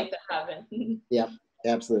definitely make that happen. Yeah,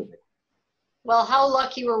 absolutely. Well, how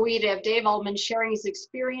lucky were we to have Dave Ullman sharing his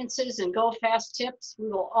experiences and go fast tips. We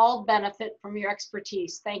will all benefit from your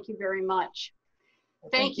expertise. Thank you very much.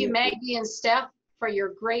 Thank you, Maggie and Steph, for your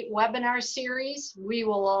great webinar series. We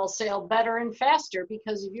will all sail better and faster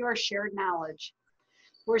because of your shared knowledge.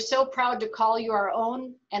 We're so proud to call you our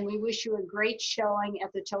own, and we wish you a great showing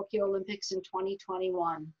at the Tokyo Olympics in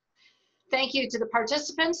 2021. Thank you to the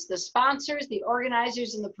participants, the sponsors, the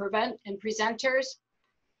organizers, and the presenters.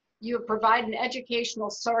 You have provided an educational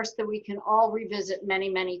source that we can all revisit many,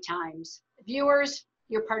 many times. Viewers,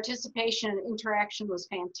 your participation and interaction was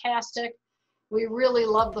fantastic. We really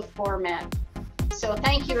love the format. So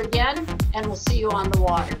thank you again, and we'll see you on the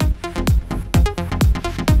water.